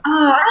all of it.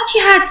 Oh, I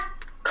actually had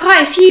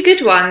quite a few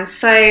good ones.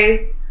 So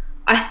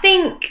I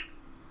think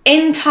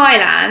in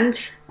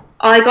Thailand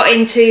I got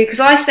into, because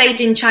I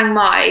stayed in Chiang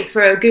Mai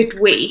for a good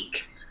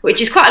week,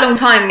 which is quite a long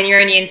time when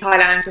you're only in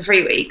Thailand for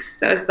 3 weeks.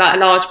 So it was like a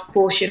large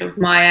proportion of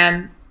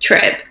my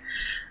trip,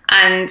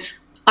 and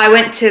I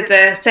went to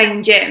the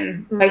same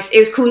gym. It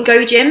was called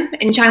Go Gym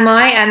in Chiang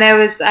Mai, and there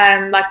was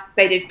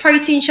they did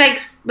protein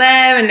shakes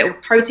there and little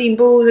protein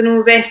balls and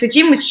all this. The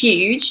gym was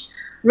huge,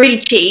 really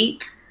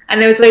cheap,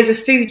 and there was loads of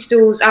food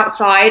stalls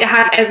outside. It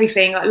had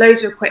everything, like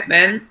loads of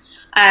equipment.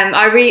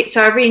 I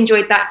really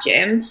enjoyed that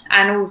gym,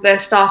 and all the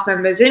staff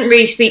members didn't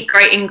really speak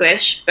great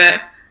English,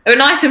 but they were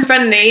nice and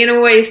friendly and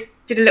always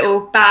did a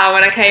little bow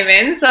when I came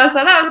in. So I was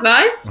like, that was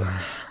nice.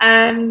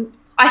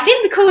 I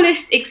think the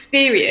coolest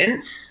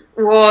experience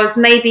was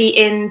maybe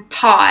in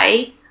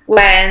Pai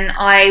when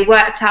I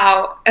worked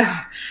out.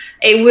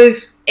 It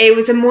was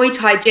a Muay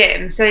Thai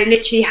gym, so it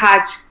literally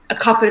had a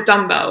couple of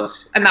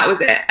dumbbells and that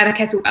was it, and a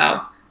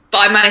kettlebell.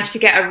 But I managed to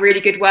get a really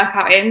good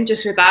workout in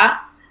just with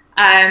that,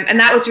 and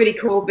that was really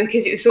cool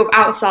because it was sort of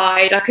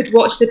outside. I could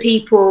watch the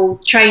people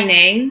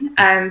training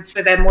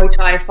for their Muay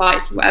Thai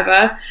fights or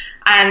whatever,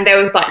 and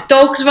there was like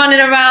dogs running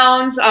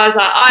around. I was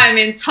like, I am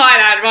in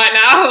Thailand right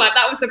now. Like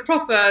that was a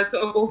proper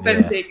sort of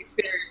authentic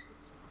experience.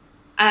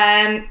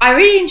 I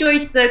really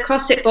enjoyed the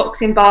CrossFit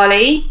box in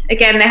Bali.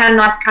 Again, they had a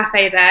nice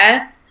cafe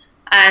there,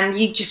 and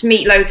you just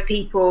meet loads of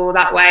people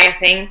that way, I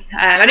think.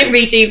 I didn't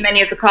really do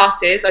many of the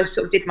classes. I just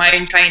sort of did my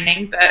own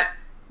training, but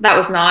that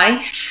was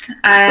nice.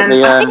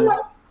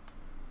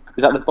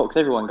 Is that the box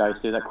everyone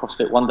goes to, that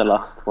CrossFit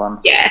Wanderlust one?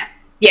 Yeah.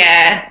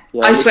 I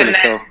just went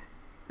there. Cool.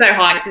 So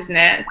hyped, isn't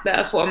it? That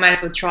I thought I might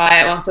as well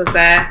try it whilst I was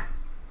there.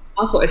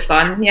 I thought it was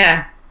fun,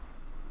 yeah.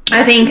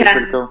 I think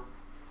cool.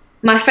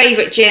 My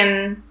favourite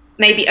gym,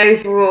 maybe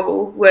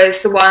overall,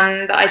 was the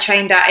one that I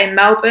trained at in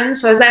Melbourne.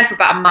 So I was there for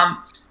about a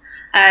month.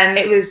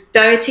 It was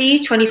Doherty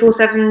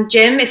 24/7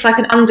 gym. It's like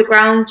an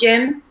underground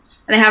gym,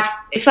 and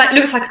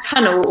looks like a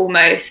tunnel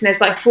almost. And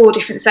there's like 4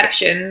 different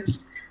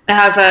sections. They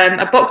have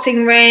a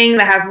boxing ring.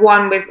 They have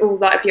one with all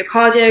like your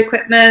cardio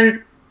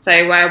equipment. So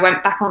where I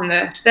went back on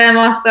the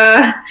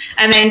Stairmaster,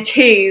 and then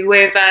 2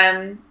 with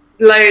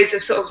loads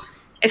of sort of.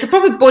 It's a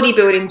proper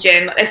bodybuilding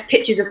gym. Like, there's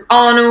pictures of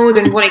Arnold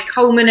and Ronnie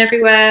Coleman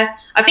everywhere.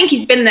 I think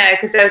he's been there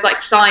because there was like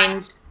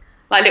signed,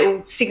 like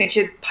little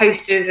signature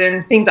posters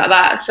and things like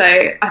that. So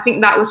I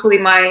think that was probably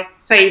my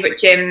favourite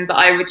gym that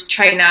I would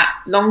train at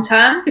long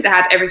term because it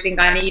had everything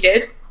I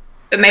needed.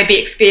 But maybe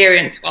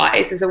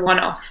experience-wise, as a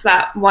one-off,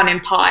 that one in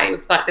Pai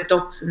with like the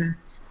dogs, and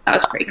that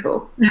was pretty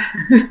cool.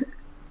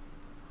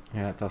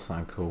 Yeah, that does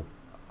sound cool.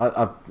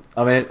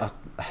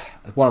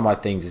 one of my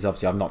things is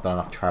obviously I've not done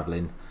enough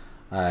travelling.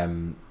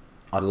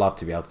 I'd love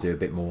to be able to do a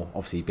bit more.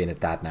 Obviously, being a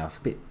dad now, it's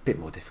a bit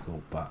more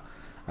difficult, but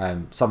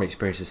some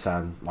experiences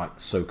sound like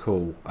so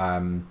cool.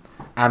 And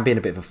being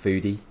a bit of a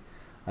foodie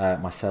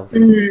myself,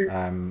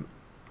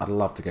 I'd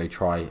love to go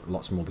try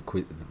lots more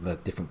the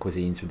different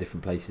cuisines from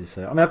different places.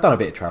 So I mean, I've done a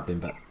bit of travelling,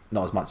 but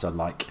not as much as I'd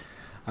like.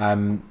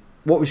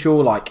 What was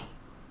your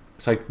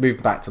So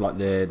moving back to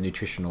the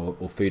nutritional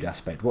or food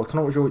aspect, what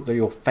was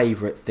your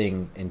favourite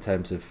thing in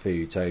terms of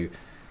food? So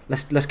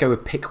let's go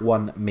with pick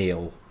one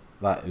meal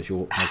that was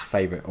your most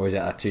favourite, or is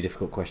that a too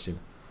difficult question?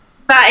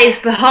 That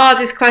is the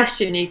hardest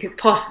question you could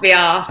possibly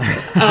ask.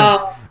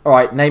 Oh. All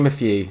right, name a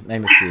few. I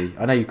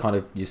know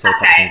you said a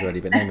couple things already,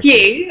 but name a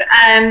few.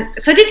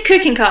 So I did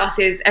cooking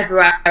classes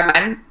everywhere I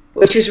went,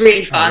 which was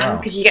really fun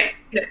because you get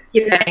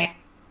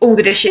all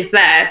the dishes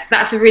there. So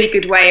that's a really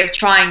good way of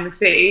trying the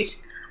food.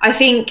 I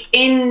think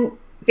in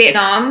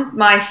Vietnam,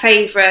 my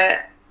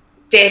favourite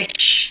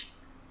dish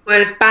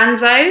was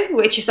banzo,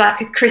 which is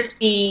like a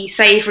crispy,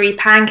 savoury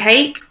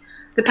pancake.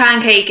 The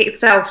pancake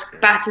itself, the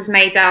batter's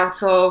made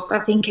out of, I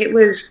think it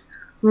was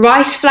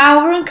rice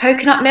flour and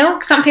coconut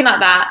milk, something like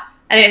that.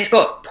 And it's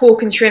got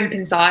pork and shrimp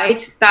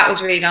inside. That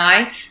was really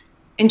nice.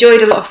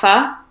 Enjoyed a lot of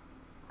pho.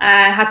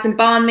 Had some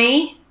banh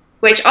mi,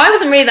 which I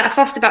wasn't really that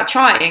fussed about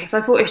trying, so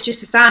I thought it was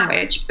just a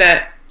sandwich.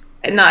 But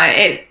no,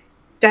 it's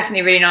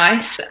definitely really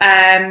nice.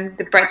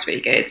 The bread's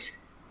really good.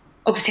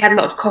 Obviously had a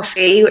lot of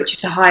coffee, which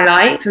is a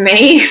highlight for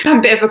me, because I'm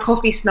a bit of a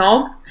coffee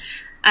snob.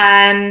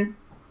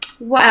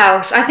 What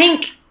else? I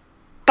think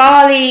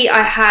Bali,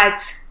 I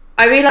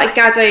really like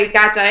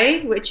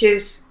gado, which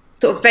is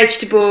sort of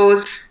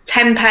vegetables,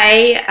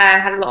 tempeh,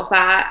 had a lot of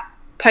that,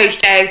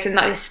 poached eggs and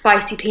this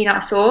spicy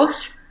peanut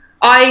sauce.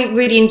 I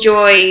really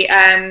enjoy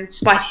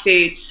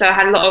spicy foods, so I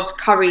had a lot of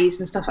curries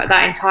and stuff like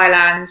that in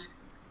Thailand.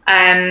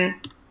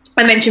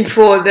 I mentioned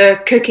before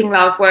the cooking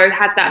love where I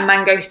had that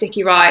mango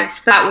sticky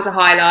rice. That was a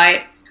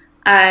highlight.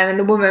 And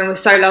the woman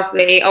was so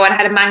lovely. Oh, and I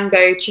had a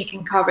mango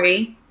chicken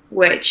curry,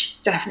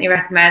 which definitely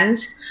recommend.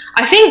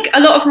 I think a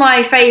lot of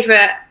my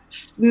favourite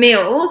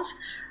meals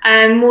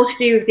more to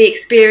do with the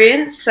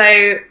experience.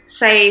 So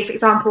say, for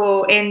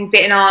example, in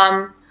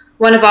Vietnam,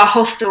 one of our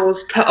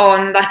hostels put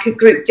on a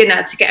group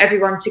dinner to get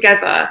everyone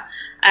together,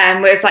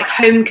 where it's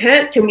home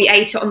cooked and we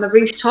ate it on the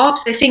rooftop.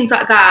 So things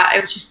like that.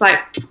 It was just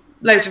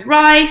loads of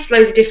rice,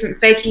 loads of different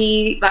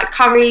veggie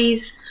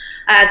curries.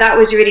 That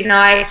was really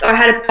nice. I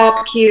had a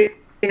barbecue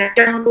in a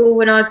jungle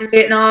when I was in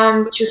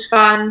Vietnam, which was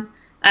fun.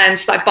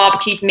 Just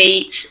barbecued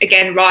meat,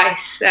 again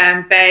rice,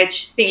 veg. I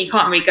think you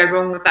can't really go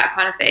wrong with that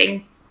kind of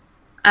thing.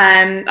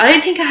 I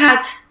don't think I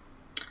had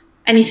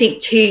anything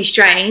too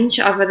strange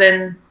other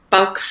than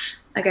bugs.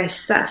 I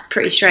guess that's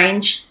pretty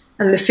strange.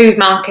 And the food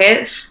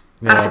markets,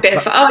 that's a bit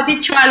of fun. Oh, I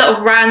did try a lot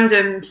of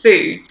random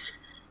foods,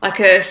 like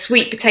a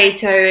sweet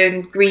potato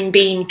and green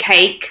bean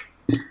cake,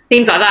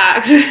 things like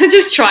that.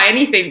 Just try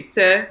anything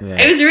it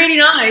was really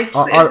nice. It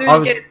was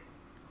really good.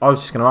 I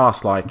was just going to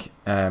ask,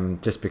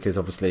 just because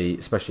obviously,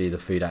 especially the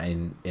food out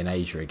in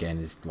Asia again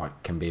is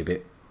can be a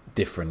bit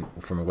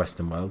different from a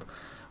Western world.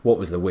 What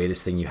was the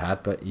weirdest thing you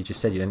had? But you just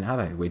said you didn't have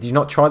anything weird. Did you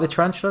not try the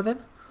tarantula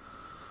then?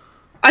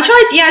 I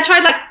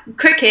tried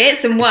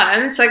crickets and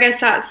worms, so I guess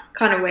that's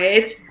kind of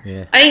weird.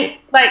 Yeah. I think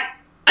I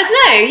don't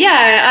know.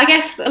 Yeah, I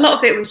guess a lot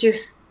of it was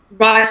just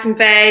rice and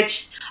veg.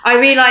 I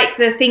really like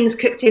the things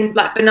cooked in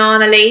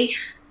banana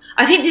leaf.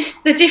 I think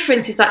just the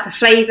difference is the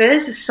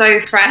flavours are so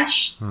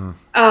fresh.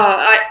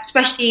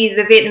 Especially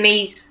the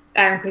Vietnamese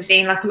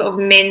cuisine, a lot of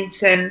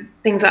mint and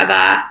things like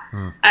that.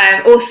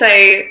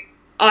 Also,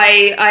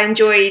 I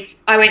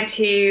went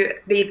to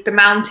the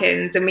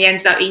mountains and we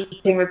ended up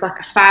eating with a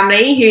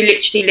family who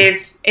literally live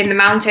in the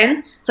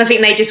mountain. So I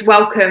think they just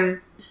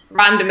welcome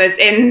randomers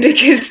in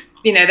because,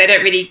 they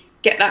don't really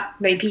get that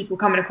many people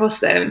coming across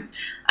them.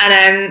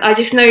 And I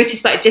just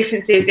noticed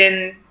differences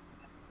in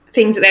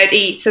things that they'd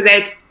eat. So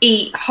they'd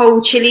eat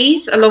whole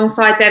chilies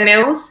alongside their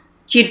meals.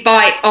 So you'd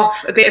bite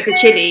off a bit of the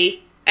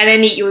chili and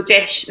then eat your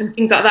dish and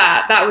things like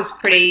that. That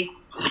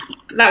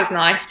was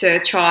nice to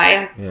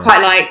try. Yeah.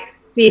 Quite like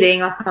feeling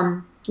like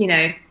I'm,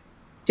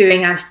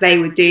 doing as they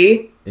would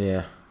do.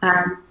 Yeah.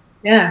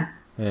 Yeah.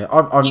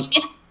 Did you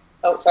miss?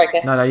 Oh, sorry, go.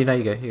 No, you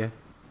go.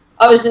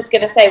 I was just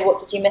going to say, what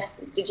did you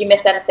miss? Did you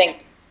miss anything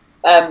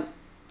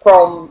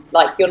from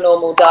your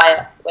normal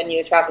diet when you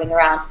were travelling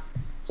around?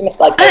 Did you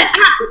miss at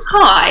the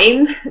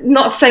time,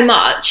 not so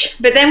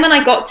much. But then when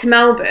I got to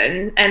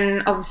Melbourne,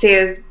 and obviously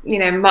as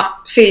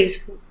food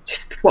is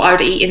just what I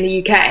would eat in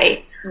the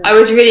UK. I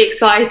was really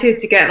excited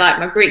to get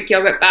my Greek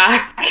yogurt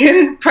back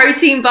and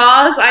protein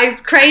bars. I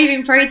was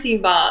craving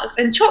protein bars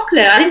and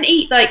chocolate. I didn't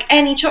eat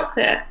any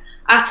chocolate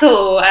at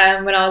all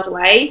when I was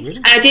away. Really?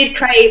 And I did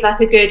crave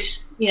a good,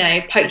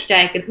 poached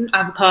egg and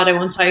avocado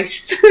on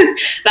toast,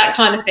 that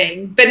kind of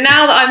thing. But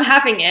now that I'm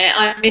having it,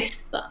 I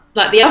miss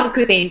the other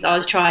cuisines I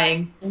was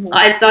trying.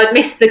 I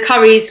missed the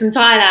curries from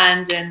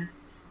Thailand and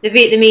the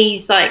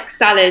Vietnamese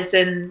salads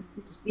and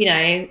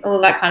all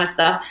that kind of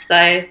stuff. So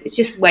it's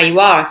just where you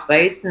are, I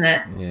suppose, isn't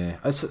it?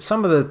 Yeah.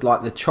 Some of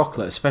the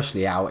chocolate,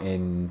 especially out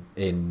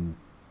in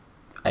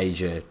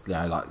Asia,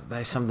 like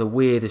there's some of the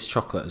weirdest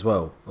chocolate as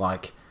well.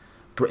 Like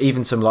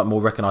even some like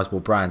more recognisable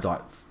brands,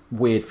 like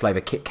weird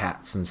flavour Kit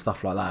Kats and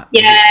stuff like that.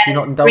 Yeah. Do you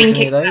not indulge in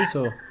any of those,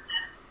 or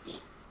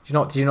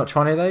do you not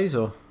try any of those,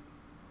 or?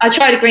 I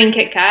tried a green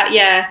Kit Kat,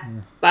 yeah,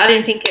 but I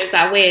didn't think it was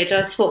that weird.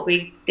 I just thought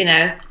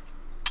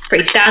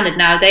pretty standard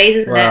nowadays,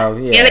 isn't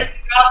it? Yeah. They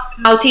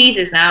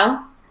Maltesers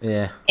now.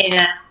 Yeah. In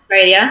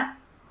Australia.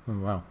 Oh,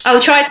 wow. I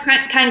tried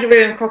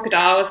kangaroo and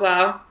crocodile as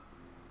well.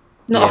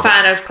 Not a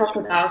fan of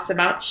crocodiles so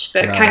much,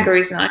 but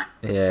kangaroo's nice.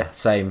 Yeah,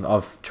 same.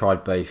 I've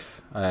tried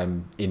both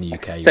in the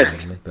UK.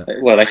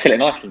 Well, they sell it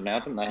in Iceland now,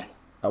 don't they?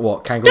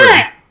 What, kangaroo?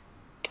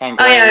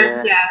 Kangaroo,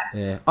 yeah.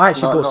 Yeah, I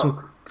actually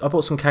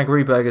bought some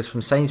kangaroo burgers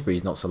from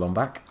Sainsbury's not so long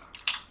back.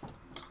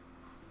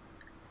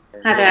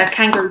 Had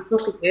kangaroo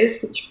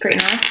sausages, which is pretty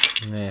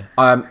nice. Yeah.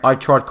 I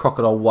tried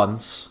crocodile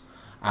once,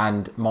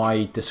 and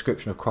my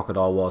description of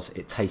crocodile was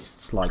it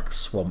tastes like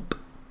swamp.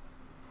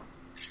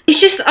 I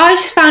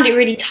just found it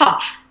really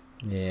tough.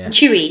 Yeah. And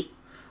chewy.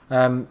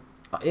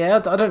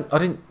 Yeah, I don't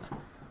know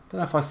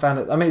if I found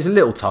it. I mean, it's a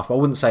little tough, but I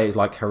wouldn't say it's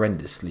like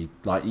horrendously.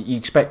 Like you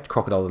expect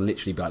crocodile to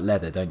literally be like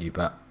leather, don't you?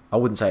 But I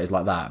wouldn't say it was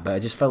like that. But I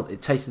just felt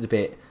it tasted a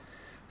bit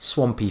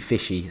swampy,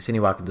 fishy. It's the only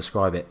way I can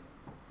describe it.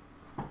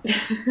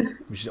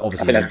 Which is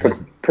obviously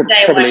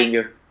probably in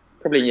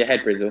your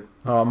head, Brizzle.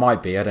 Oh, it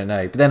might be. I don't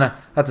know. But then I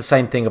had the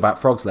same thing about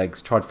frog's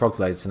legs. Tried frog's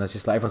legs, and I was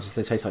just like, everyone says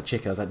they taste like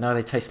chicken. I was like, no,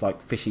 they taste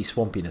like fishy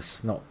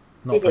swampiness. Not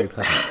very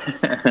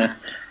pleasant.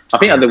 I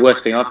think the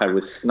worst thing I've had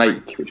was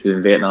snake, which was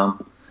in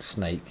Vietnam.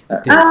 Snake.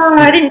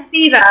 I didn't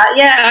see that.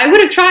 Yeah, I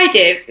would have tried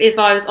it if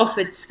I was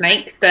offered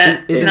snake,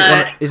 but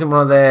isn't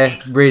one of their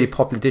really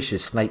popular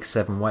dishes snake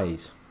 7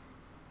 ways?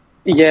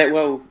 Yeah,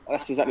 well,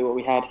 that's exactly what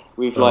we had.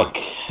 Did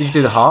you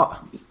do the heart?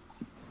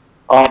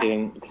 I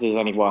didn't, because there's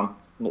only one,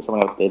 and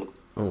someone else did.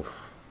 Oh.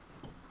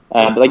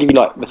 But they give you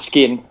like the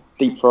skin,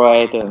 deep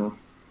fried, and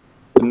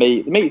the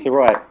meat. The meat's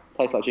alright.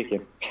 Tastes like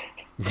chicken.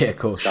 Yeah, of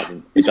course.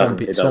 It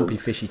doesn't. Swampy,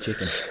 fishy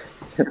chicken.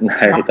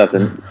 No, it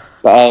doesn't.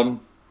 But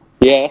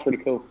yeah, that's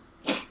really cool.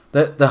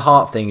 The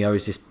heart thing,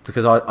 is just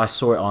because I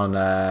saw it on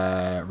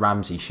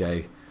Ramsey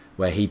show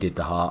where he did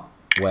the heart,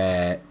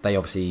 where they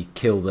obviously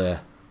kill the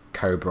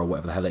cobra or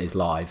whatever the hell it is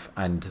live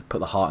and put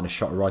the heart in a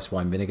shot of rice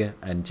wine vinegar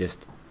and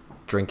just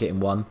drink it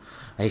in one.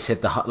 And he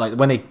said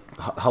when they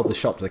hold the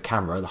shot to the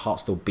camera, the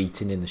heart's still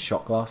beating in the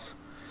shot glass,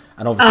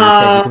 and obviously he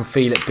said you can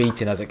feel it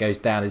beating as it goes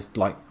down his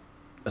like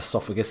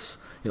esophagus.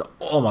 You're like,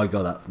 oh my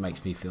god, that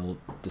makes me feel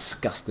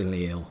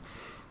disgustingly ill.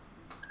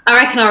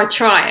 I reckon I would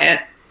try it,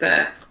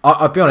 but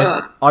I'll be honest,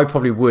 I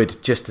probably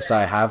would just to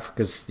say I have,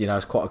 because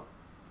it's quite a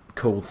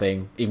cool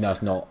thing, even though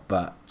it's not.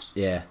 But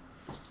yeah,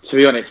 to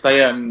be honest,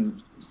 they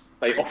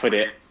offered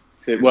it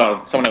to,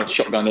 someone else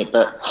shotgunned it,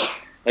 but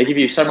they give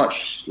you so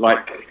much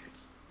like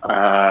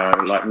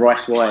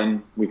rice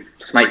wine with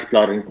snake's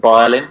blood and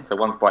bile in. So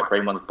one's bright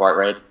green, one's bright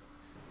red.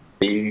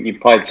 You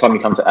by the time you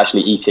come to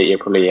actually eat it, you're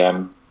probably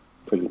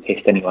pretty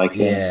pissed anyway.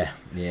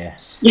 Yeah.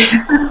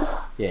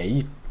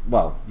 You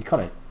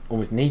kind of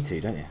almost need to,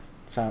 don't you?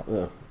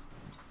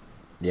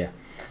 Yeah.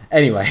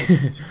 Anyway,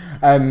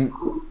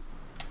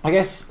 I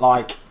guess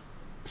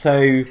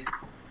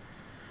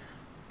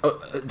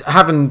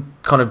having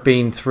kind of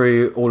been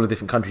through all the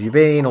different countries you've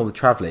been, all the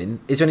travelling,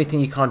 is there anything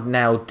you kind of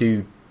now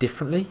do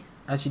differently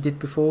as you did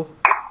before?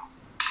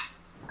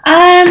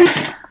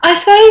 I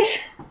suppose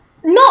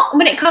not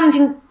when it comes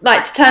in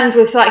to terms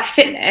with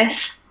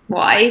fitness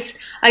wise.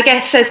 I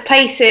guess there's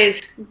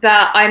places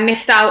that I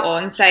missed out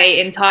on, say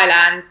in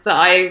Thailand, that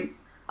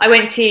I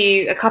went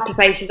to a couple of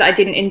places that I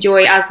didn't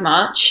enjoy as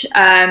much,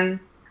 and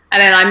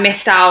then I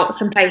missed out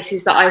some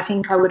places that I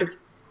think I would have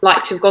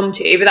liked to have gone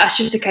to, but that's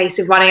just a case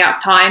of running out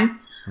of time.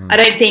 I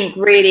don't think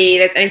really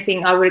there's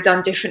anything I would have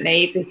done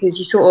differently, because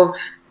you sort of,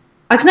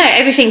 I don't know,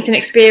 everything's an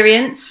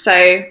experience,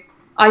 so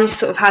I just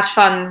sort of had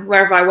fun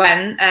wherever I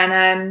went,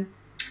 and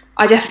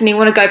I definitely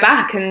want to go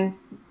back, and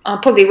I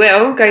probably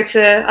will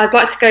I'd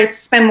like to go to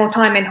spend more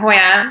time in Hoi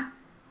An.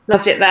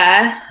 Loved it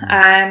there.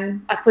 I'd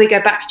probably go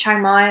back to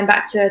Chiang Mai and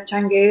back to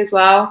Canggu as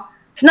well.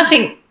 It's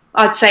nothing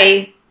I'd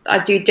say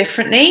I'd do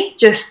differently,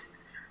 just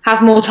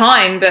have more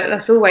time, but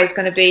that's always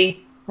going to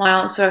be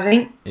my answer, I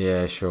think.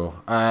 Yeah, sure.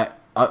 I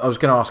was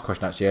going to ask a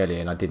question actually earlier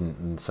and I didn't,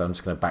 and so I'm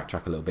just going to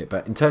backtrack a little bit.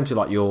 But in terms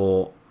of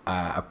your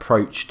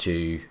approach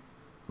to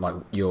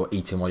your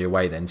eating while you're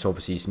away, then, so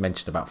obviously you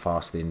mentioned about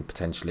fasting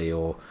potentially,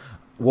 or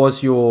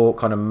was your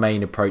kind of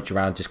main approach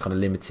around just kind of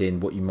limiting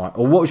what you might,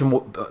 or what was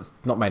your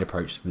not main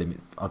approach,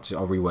 limits? I'll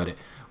reword it.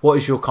 What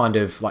is your kind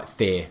of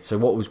fear? So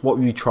what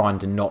were you trying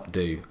to not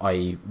do?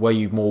 I.e., were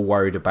you more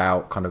worried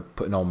about kind of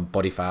putting on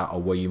body fat,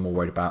 or were you more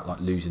worried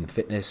about losing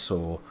fitness,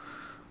 or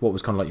what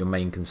was kind of your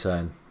main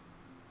concern?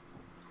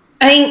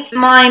 I think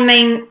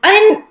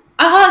I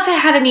can't say I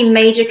had any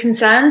major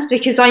concerns,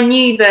 because I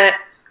knew that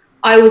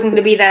I wasn't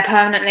going to be there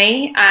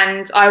permanently,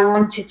 and I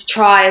wanted to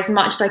try as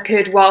much as I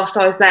could whilst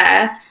I was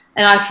there.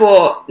 And I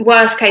thought,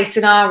 worst case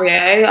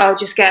scenario, I'll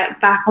just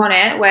get back on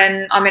it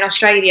when I'm in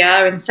Australia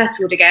and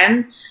settled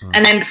again.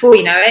 And then before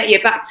you know it,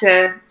 you're back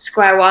to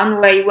square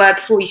one where you were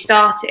before you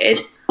started.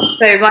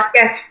 So I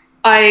guess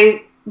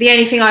the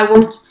only thing I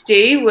wanted to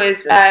do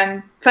was,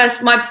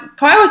 first, my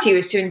priority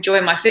was to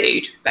enjoy my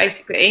food,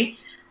 basically,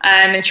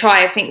 and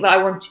try everything that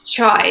I wanted to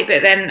try.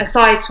 But then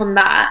aside from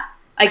that,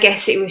 I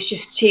guess it was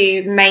just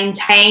to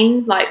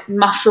maintain like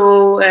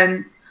muscle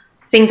and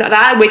things like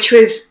that, which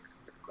was,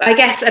 I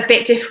guess, a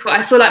bit difficult.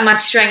 I feel like my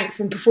strength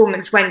and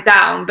performance went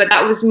down, but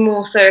that was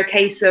more so a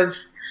case of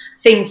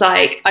things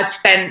like I'd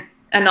spent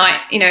a night,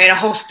 in a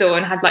hostel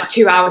and had like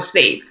 2 hours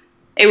sleep.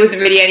 It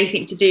wasn't really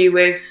anything to do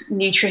with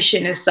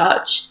nutrition as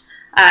such.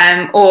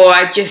 Or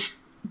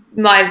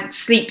my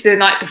sleep the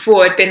night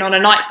before had been on a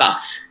night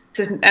bus,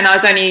 and I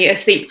was only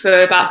asleep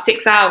for about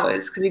 6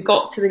 hours because we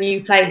got to the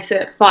new place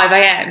at 5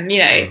 a.m.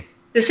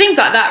 There's things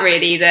like that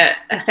really that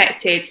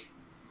affected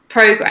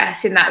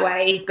progress in that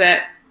way,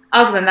 but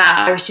other than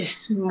that, I was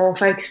just more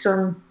focused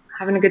on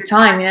having a good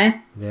time,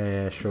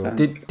 Yeah, sure.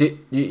 Did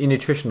your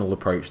nutritional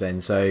approach then?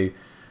 So,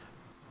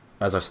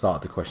 as I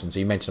started the question, so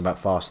you mentioned about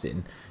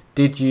fasting.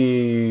 Did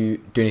you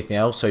do anything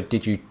else? So,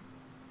 did you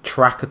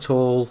track at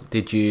all?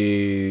 Did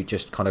you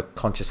just kind of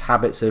conscious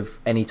habits of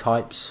any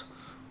types,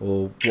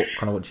 or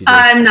what did you do?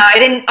 No,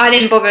 I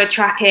didn't bother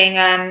tracking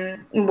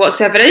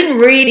whatsoever. But I didn't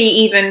really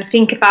even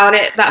think about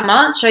it that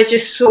much. I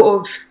just sort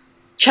of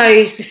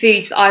chose the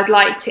foods that I'd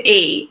like to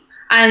eat,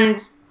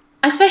 and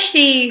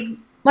especially,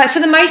 like,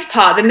 for the most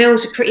part, the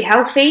meals were pretty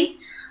healthy.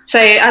 So,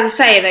 as I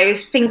say,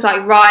 those things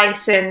like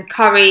rice and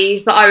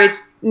curries that I would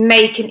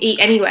make and eat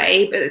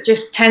anyway, but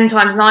just 10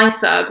 times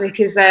nicer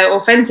because they're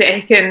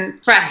authentic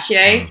and fresh,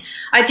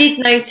 I did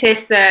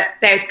notice that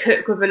they would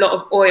cook with a lot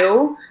of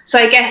oil. So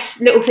I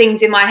guess little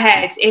things in my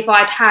head, if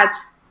I'd had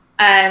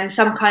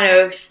some kind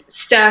of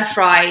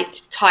stir-fried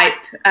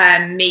type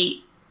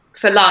meat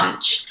for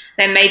lunch,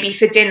 then maybe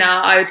for dinner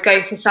I would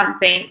go for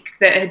something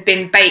that had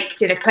been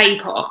baked in a clay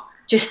pot,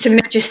 just to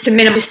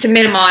minimize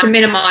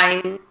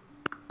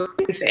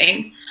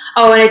everything.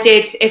 Oh, and I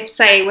did,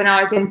 when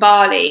I was in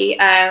Bali,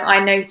 I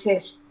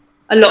noticed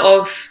a lot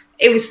of,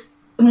 it was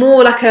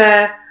more like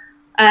a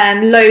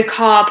low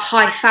carb,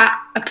 high fat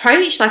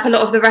approach. Like a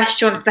lot of the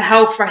restaurants, the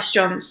health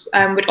restaurants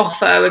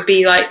would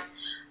be like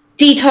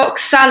detox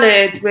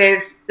salad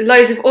with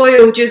loads of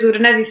oil drizzled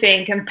and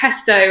everything, and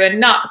pesto and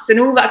nuts and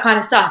all that kind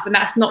of stuff. And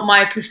that's not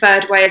my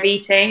preferred way of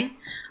eating.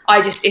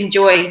 I just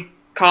enjoy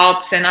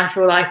carbs and I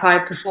feel like I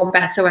perform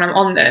better when I'm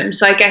on them.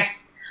 So I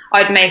guess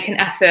I'd make an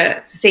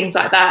effort for things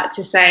like that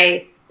to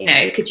say,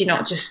 could you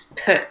not just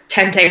put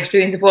 10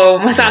 tablespoons of oil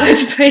on my salad,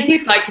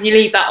 please? Like, can you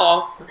leave that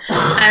off?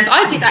 And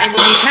I do that in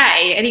the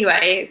UK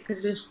anyway,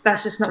 because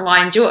that's just not what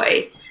I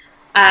enjoy.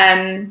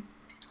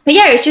 But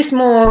yeah, it's just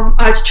more,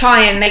 I'd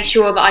try and make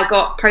sure that I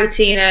got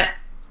protein at,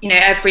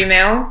 every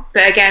meal.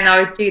 But again, I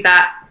would do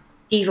that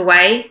either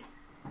way.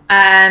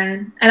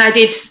 And I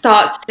did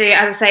start to,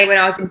 as I say, when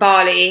I was in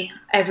Bali,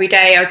 every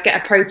day I would get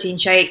a protein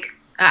shake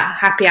at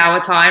happy hour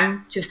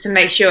time, just to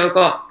make sure I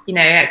got,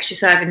 extra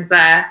servings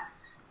there.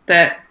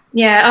 But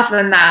yeah, other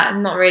than that,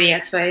 not really,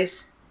 I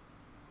suppose.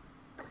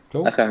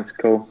 Cool. That sounds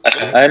cool.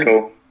 Just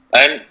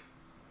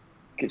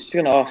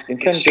going to ask, in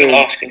terms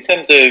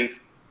of,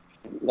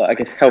 like, I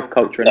guess health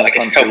culture in other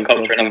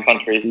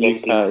countries,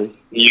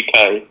 the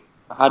UK.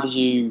 How did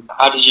you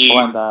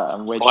find that,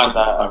 and where do you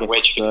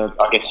the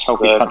healthiest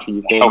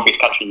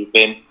country you've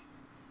been?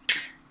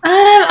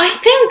 I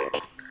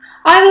think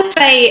I would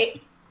say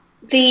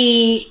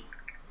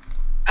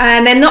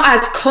they're not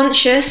as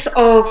conscious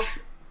of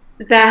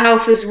their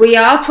health as we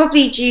are,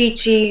 probably due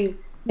to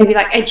maybe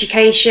like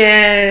education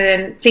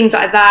and things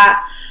like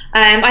that.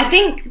 I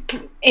think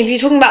if you're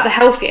talking about the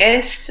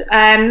healthiest,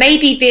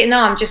 maybe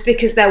Vietnam, just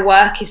because their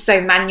work is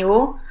so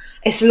manual.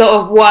 It's a lot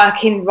of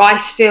work in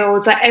rice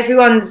fields. Like,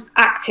 everyone's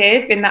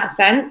active in that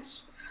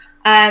sense,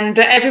 but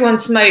everyone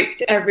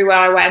smoked everywhere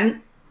I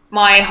went.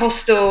 My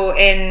hostel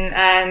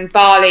in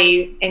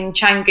Bali, in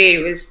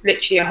Canggu, was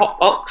literally a hot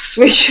box,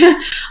 which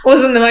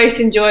wasn't the most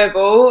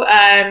enjoyable.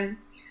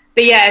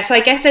 But yeah, so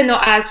I guess they're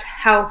not as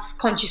health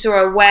conscious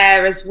or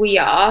aware as we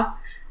are.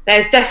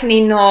 There's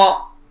definitely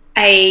not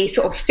a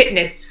sort of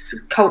fitness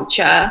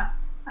culture,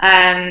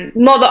 not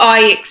that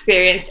I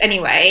experienced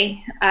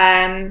anyway.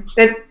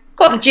 They've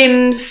got the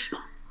gyms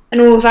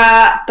and all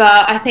that,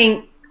 but I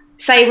think,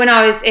 say, when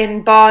I was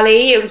in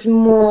Bali, it was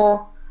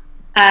more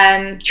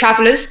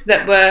travellers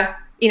that were,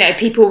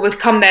 people would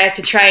come there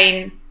to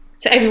train.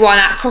 So everyone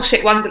at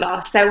CrossFit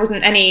Wanderlust, there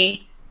wasn't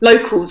any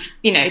locals,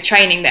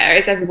 training there.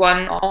 It's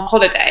everyone on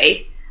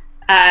holiday.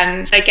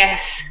 So I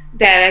guess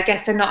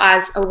they're not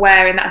as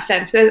aware in that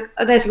sense.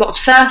 There's a lot of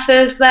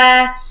surfers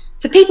there,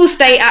 so people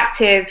stay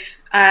active,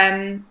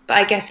 but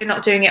I guess they're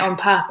not doing it on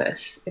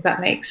purpose, if that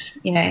makes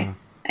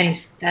any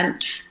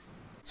sense.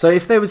 So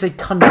if there was a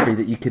country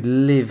that you could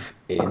live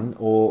in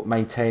or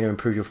maintain or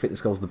improve your fitness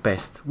goals the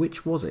best,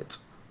 which was it?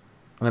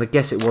 I'm going to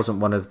guess it wasn't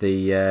one of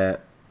the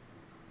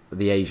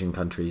Asian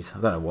countries.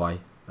 I don't know why.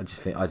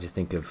 I just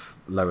think of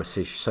lower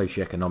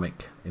socioeconomic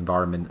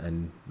environment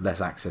and less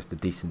access to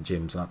decent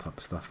gyms and that type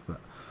of stuff. But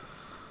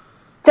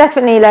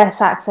definitely less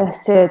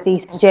access to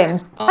decent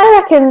gyms. I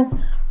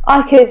reckon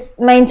I could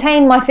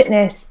maintain my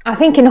fitness. I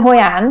think in Hoi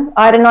An,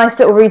 I had a nice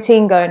little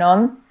routine going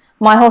on.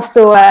 My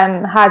hostel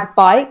had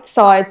bikes,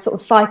 so I'd sort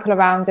of cycle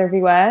around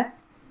everywhere,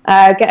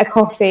 get a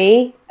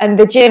coffee. And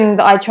the gym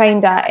that I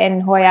trained at in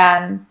Hoi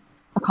An,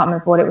 I can't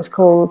remember what it was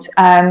called,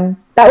 that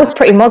was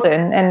pretty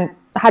modern and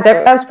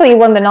that was probably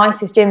one of the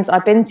nicest gyms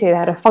I've been to. They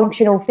had a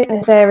functional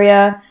fitness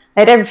area,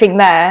 they had everything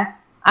there.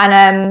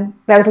 And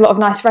there was a lot of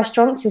nice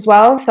restaurants as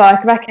well. So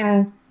I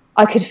reckon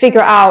I could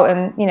figure it out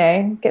and, you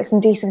know, get some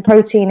decent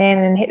protein in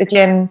and hit the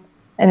gym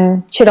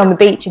and chill on the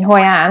beach in Hoi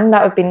An.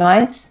 That would be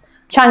nice.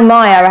 Chiang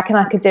Mai, I reckon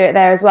I could do it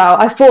there as well.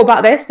 I thought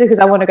about this because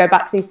I want to go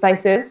back to these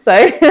places.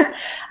 So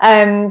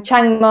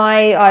Chiang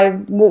Mai, I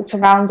walked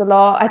around a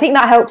lot. I think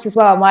that helps as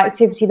well. My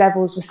activity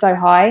levels were so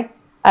high.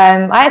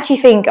 I actually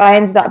think I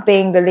ended up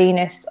being the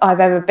leanest I've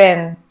ever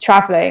been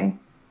traveling,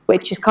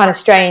 which is kind of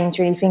strange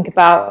when you think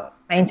about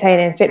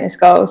maintaining fitness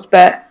goals,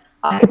 but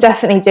I could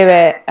definitely do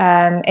it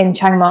in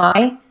Chiang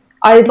Mai.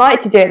 I'd like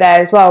to do it there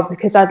as well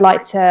because I'd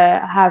like to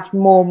have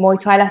more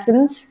Muay Thai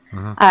lessons.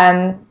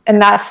 And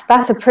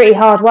that's a pretty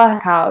hard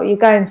workout. You're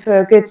going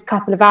for a good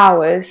couple of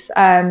hours,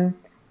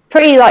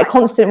 pretty like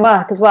constant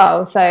work as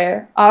well.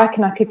 So I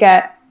reckon I could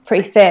get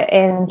pretty fit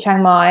in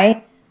Chiang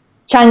Mai.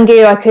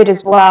 Canggu I could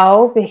as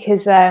well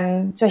because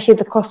especially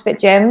the CrossFit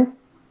gym,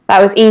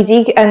 that was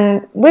easy.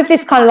 And with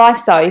this kind of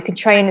lifestyle, you can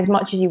train as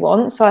much as you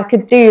want. So I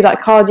could do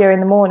like cardio in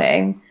the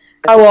morning,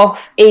 go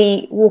off,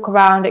 eat, walk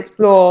around,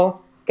 explore,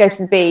 go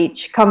to the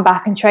beach, come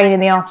back and train in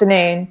the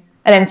afternoon,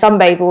 and then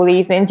sunbathe all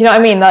evening. Do you know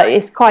what I mean? Like,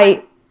 it's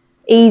quite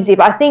easy.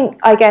 But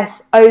I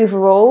guess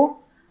overall,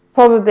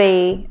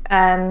 probably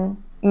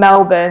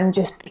Melbourne,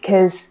 just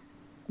because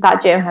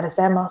that gym had a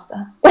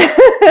Stairmaster.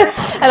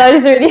 And I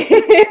just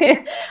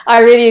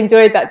really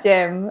enjoyed that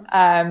gym.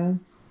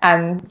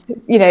 And,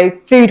 you know,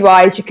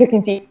 food-wise, you're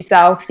cooking for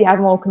yourself, so you have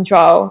more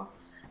control.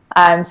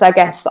 So I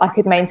guess I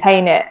could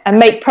maintain it and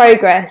make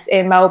progress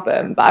in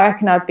Melbourne, but I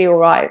reckon I'd be all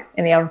right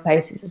in the other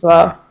places as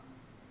well.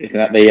 Isn't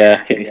that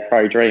the Fitness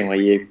Pro dream where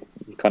you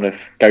kind of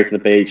go to the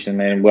beach and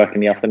then work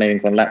in the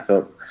afternoons on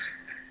laptop?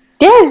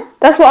 Yeah,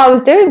 that's what I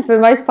was doing for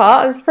the most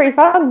part. It was pretty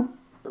fun.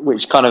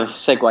 Which kind of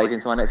segues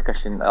into my next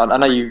question. I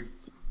know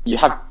you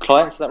have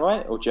clients, is that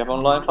right? Or do you have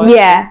online clients?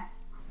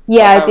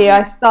 Yeah, I do.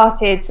 I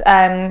started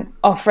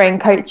offering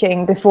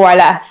coaching before I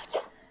left,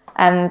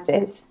 and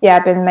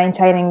I've been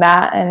maintaining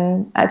that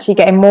and actually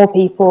getting more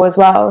people as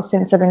well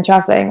since I've been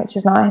travelling, which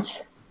is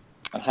nice.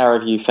 And how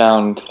have you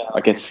found,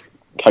 I guess,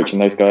 coaching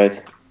those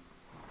guys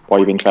while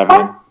you've been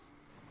travelling?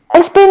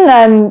 It's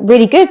been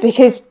really good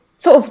because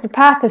sort of the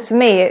purpose for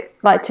me,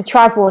 like to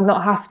travel and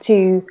not have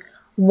to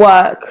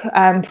work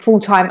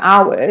full-time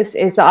hours,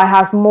 is that I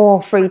have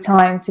more free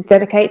time to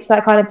dedicate to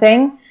that kind of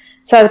thing.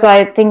 So as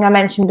I think I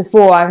mentioned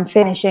before, I'm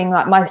finishing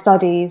like my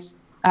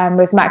studies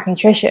with Mac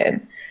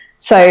Nutrition.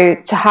 So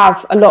to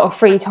have a lot of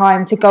free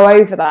time to go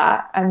over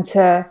that and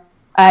to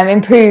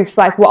improve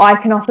like what I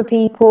can offer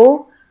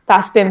people,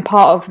 that's been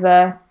part of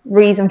the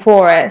reason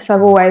for it. So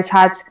I've always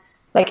had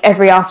like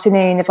every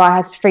afternoon, if I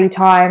had free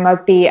time,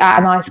 I'd be at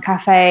a nice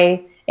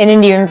cafe in a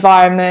new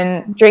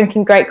environment,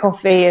 drinking great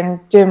coffee and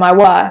doing my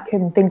work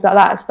and things like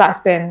that. So that's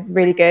been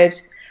really good.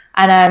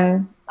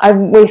 And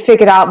we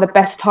figured out the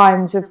best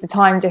times with the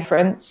time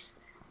difference,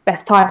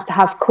 best times to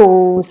have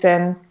calls.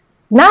 And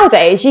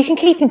nowadays you can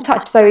keep in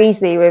touch so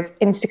easily with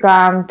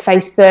Instagram,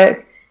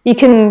 Facebook. You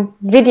can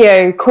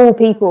video call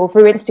people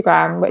through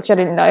Instagram, which I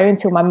didn't know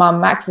until my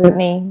mum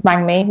accidentally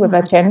rang me with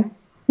her chin.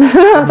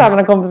 I was having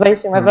a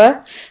conversation with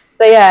her.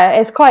 So yeah,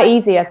 it's quite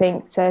easy, I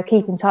think, to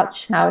keep in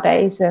touch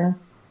nowadays and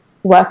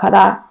work like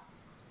that.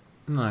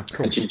 No,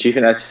 cool. Do you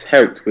think that's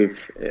helped with,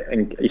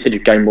 and you said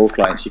you've gained more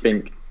clients, do you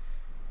think,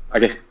 I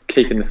guess,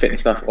 keeping the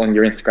fitness stuff on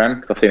your Instagram,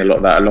 because I've seen a lot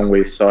of that along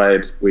with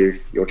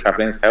your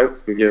travelling has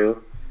helped with your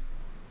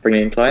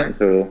bringing in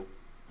clients, or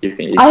do you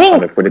think you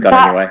kind of would have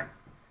done anyway?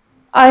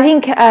 I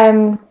think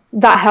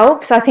that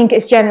helps. I think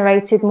it's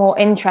generated more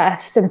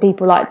interest and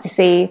people like to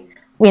see,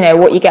 you know,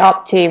 what you get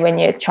up to when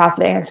you're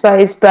travelling, I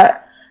suppose.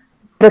 But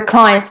the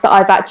clients that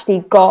I've actually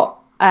got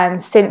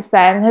since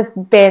then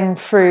have been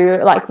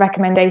through like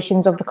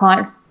recommendations of the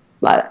clients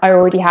like I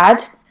already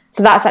had.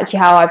 So that's actually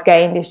how I've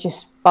gained, is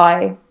just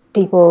by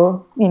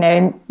people, you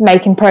know,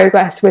 making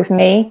progress with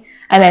me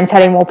and then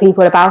telling more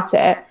people about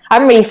it. I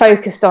haven't really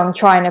focused on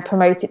trying to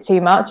promote it too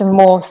much. I'm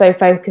more so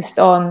focused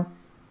on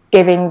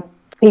giving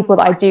people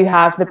that I do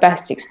have the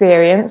best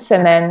experience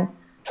and then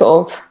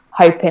sort of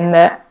hoping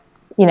that,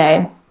 you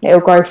know,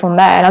 it'll grow from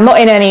there. And I'm not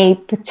in any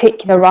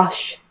particular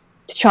rush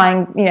to try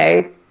and, you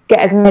know, get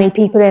as many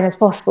people in as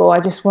possible. I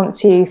just want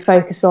to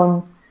focus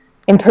on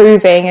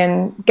improving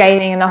and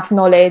gaining enough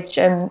knowledge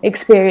and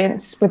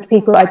experience with the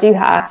people I do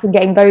have and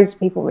getting those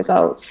people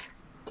results.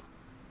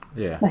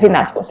 Yeah, I think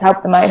that's what's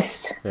helped the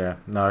most. Yeah,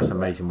 no, it's an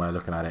amazing way of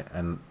looking at it.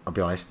 And I'll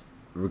be honest,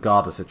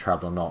 regardless of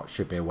travel or not, it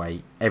should be a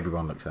way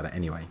everyone looks at it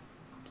anyway.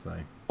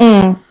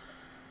 So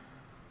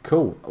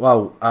Cool.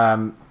 Well,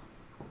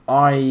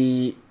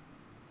 I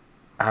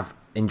have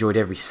enjoyed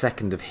every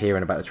second of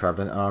hearing about the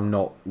travelling, and I'm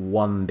not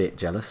one bit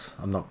jealous.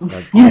 I'm not.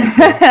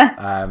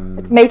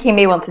 It's making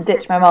me want to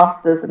ditch my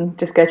masters and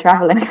just go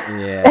travelling.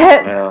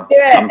 Yeah. Well, Do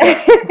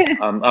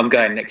it. I'm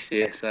going next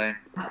year, so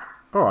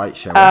All right,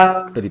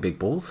 Cheryl. Billy Big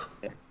Balls.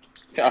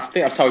 I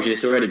think I've told you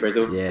this already,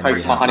 Brizzle. Yeah,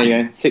 Post my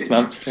honeymoon, 6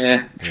 months.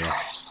 Yeah.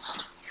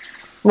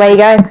 Where are you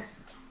going?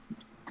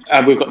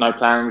 We've got no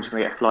plan. We're just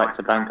going to get a flight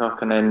to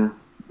Bangkok, and then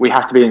we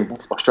have to be in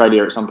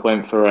Australia at some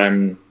point for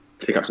to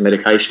pick up some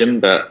medication,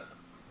 but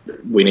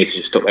we need to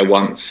just stop there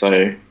once.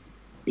 So,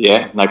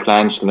 yeah, no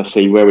plan. Just going to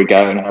see where we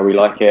go and how we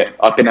like it.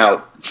 I've been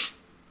out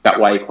that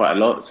way quite a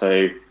lot,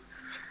 so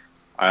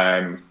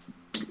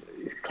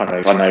it's kind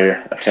of I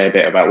know a fair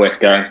bit about where to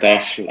go and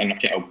stuff. And I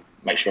think I'll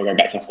make sure I go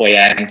back to Hoi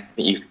An. I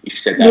think you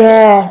said that.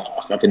 Yeah.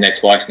 I've been there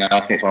twice now.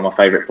 I think it's one of my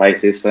favourite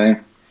places. So,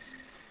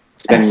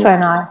 That's so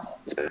nice.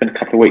 spend a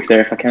couple of weeks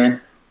there if I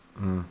can.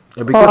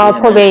 It'll be Well, good. I'll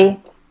probably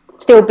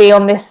still be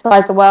on this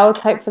side of the world,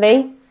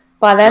 hopefully,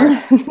 by then.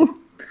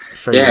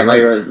 Show you Yeah,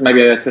 the ropes.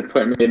 maybe that's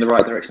putting me in the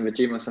right direction of a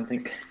gym or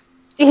something.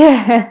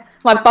 Yeah,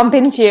 might bump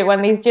into you at one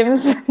of these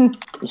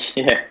gyms.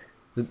 Yeah.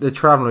 The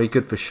travelling will be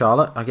good for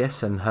Charlotte, I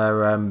guess, and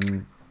her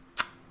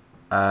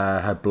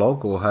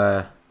blog or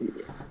her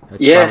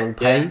travel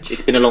page.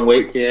 It's been a long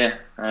week. Yeah,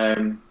 I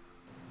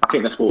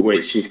think that's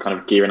what she's kind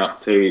of gearing up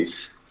to,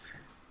 is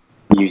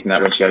using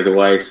that when she goes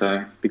away. So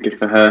it'd be good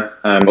for her.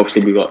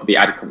 Obviously, we've got the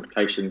added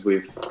complications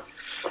with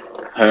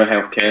her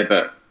healthcare,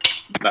 but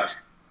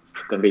that's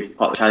going to be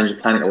part of the challenge of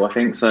Planet All, I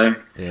think. So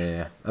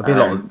Yeah, there'll be a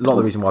lot of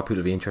the reason why people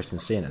will be interested in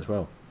seeing it as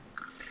well.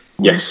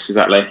 yes,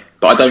 exactly.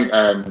 But I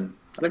don't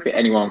think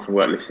anyone from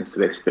work listens to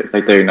this. But if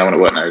they do, no one at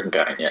work knows I'm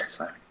going yet.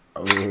 So.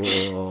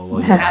 Oh,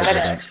 well,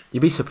 yeah,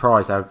 you'd be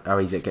surprised how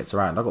easy it gets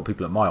around. I've got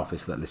people at my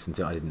office that listen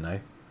to it. I didn't know.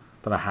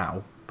 Don't know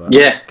how, but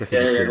Yeah, I guess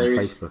they just see it on there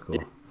is- Facebook.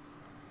 Or...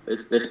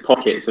 There's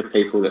pockets of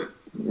people that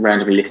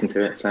randomly listen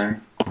to it. So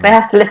They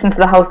have to listen to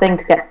the whole thing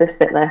to get to this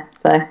bit, though.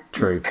 So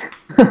True.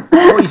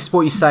 What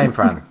are you saying,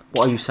 Fran?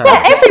 What are you saying?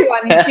 yeah,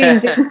 everyone who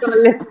tunes in is going to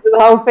listen to the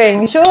whole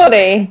thing,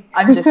 surely.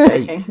 I'm just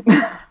joking.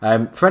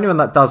 For anyone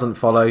that doesn't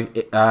follow,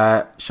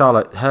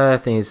 Charlotte, her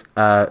thing is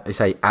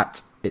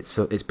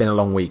it's been a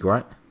long week,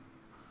 right?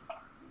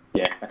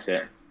 yeah, that's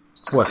it.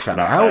 Worth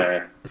shouting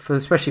out,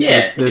 especially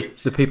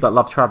for the people that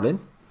love travelling.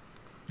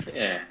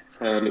 Yeah, it's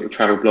her little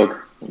travel blog.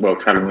 Well,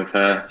 travelling with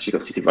her. She's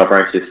got cystic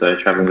fibrosis, so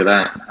travelling with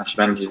that. How she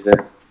manages it.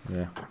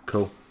 Yeah,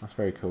 cool. That's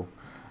very cool.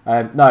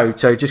 No,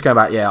 so just going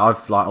back, yeah,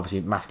 I've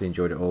obviously massively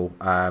enjoyed it all.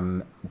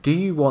 Do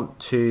you want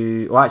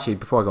to? Well, actually,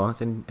 before I go on,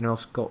 has anyone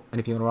else got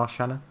anything you want to ask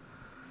Shannon?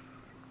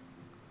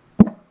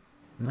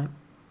 No,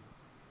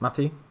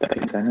 Matthew. Don't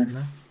think so,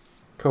 no.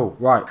 Cool.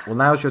 Right. Well,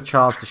 now's your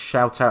chance to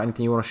shout out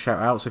anything you want to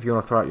shout out. So if you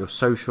want to throw out your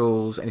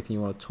socials, anything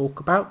you want to talk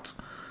about,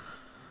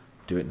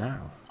 do it now.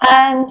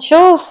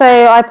 Sure. So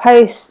I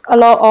post a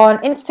lot on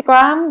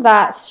Instagram.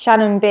 That's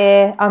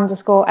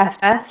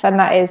ShannonBeer_FF, and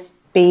that is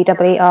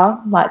BEER,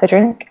 like the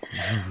drink.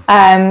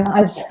 I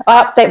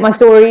update my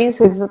stories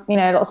with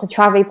lots of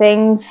travel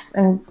things,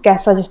 and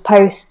guess I just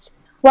post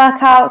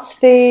workouts,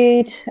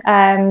 food,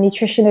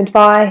 nutrition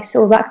advice,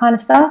 all that kind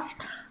of stuff.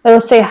 I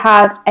also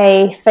have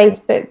a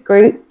Facebook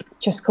group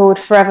just called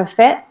Forever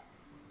Fit.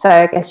 So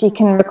I guess you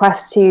can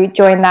request to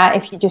join that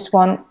if you just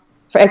want,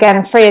 free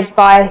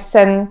advice.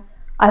 And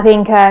I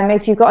think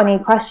if you've got any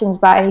questions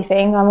about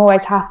anything, I'm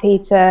always happy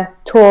to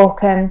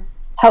talk and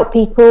help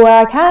people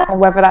where I can,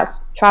 whether that's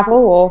travel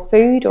or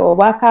food or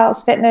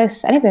workouts,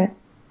 fitness, anything.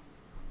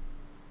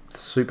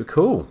 Super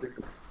cool.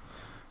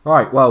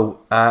 Right, well,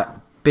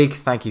 big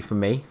thank you from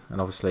me, and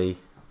obviously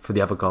for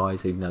the other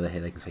guys, even though they're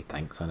here, they can say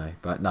thanks, I know.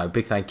 But no,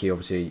 big thank you.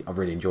 Obviously, I've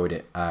really enjoyed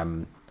it.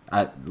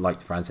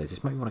 Like Fran says,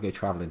 just make me want to go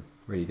travelling.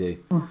 Really do.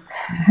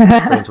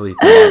 Experience all these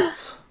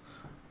delights.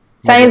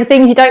 So any of the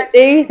things you don't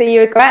do that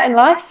you regret in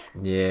life?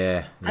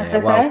 Yeah. As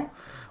they say?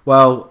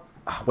 Well,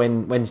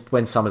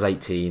 when Summer's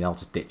 18, I'll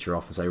just ditch her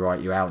off and say,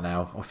 right, you're out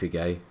now. Off you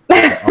go.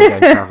 I'm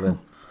going travelling.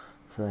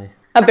 So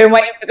I've been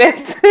waiting for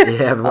this.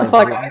 yeah, I've been waiting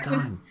for a long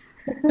time.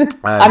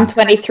 I'm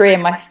 23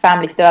 and my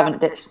family still haven't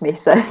ditched me,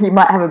 so you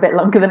might have a bit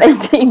longer than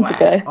 18 to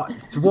go.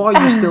 Why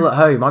are you still at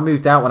home? I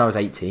moved out when I was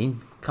 18.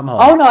 Come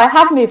on. Oh no, I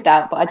have moved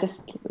out, but I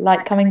just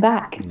like coming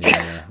back.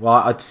 Yeah. Well,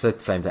 I said the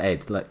same to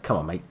Ed. Like, come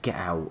on, mate, get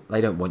out.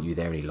 They don't want you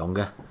there any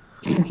longer.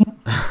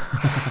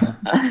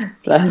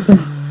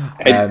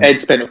 Ed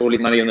spent all his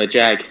money on the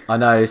Jag. I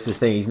know, it's the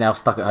thing. He's now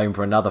stuck at home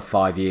for another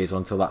 5 years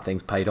until that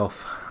thing's paid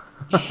off.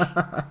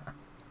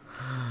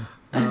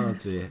 Oh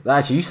dear.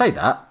 Actually, you say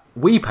that.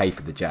 We pay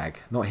for the Jag,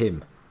 not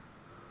him.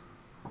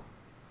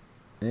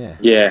 Yeah.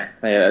 Yeah,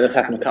 that's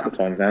happened a couple of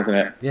times now, hasn't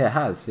it? Yeah, it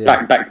has.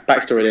 Yeah.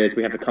 Backstory is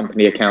we have a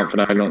company account for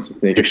No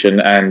Nonsense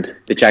Nutrition, and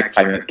the Jag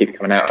payments keep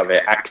coming out of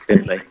it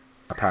accidentally.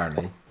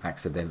 Apparently,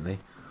 accidentally.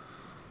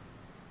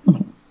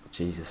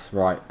 Jesus.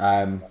 Right.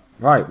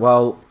 Right.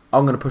 Well,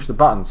 I'm going to push the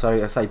button.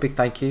 So I say big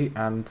thank you,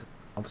 and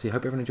obviously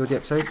hope everyone enjoyed the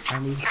episode,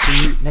 and we'll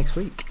see you next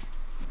week.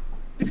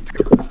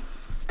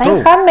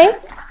 Thanks for having me.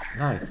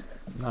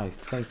 No,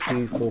 thank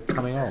you for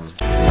coming on.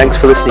 Thanks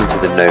for listening to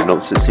the No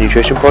Nonsense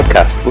Nutrition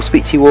Podcast. We'll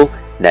speak to you all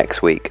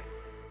next week.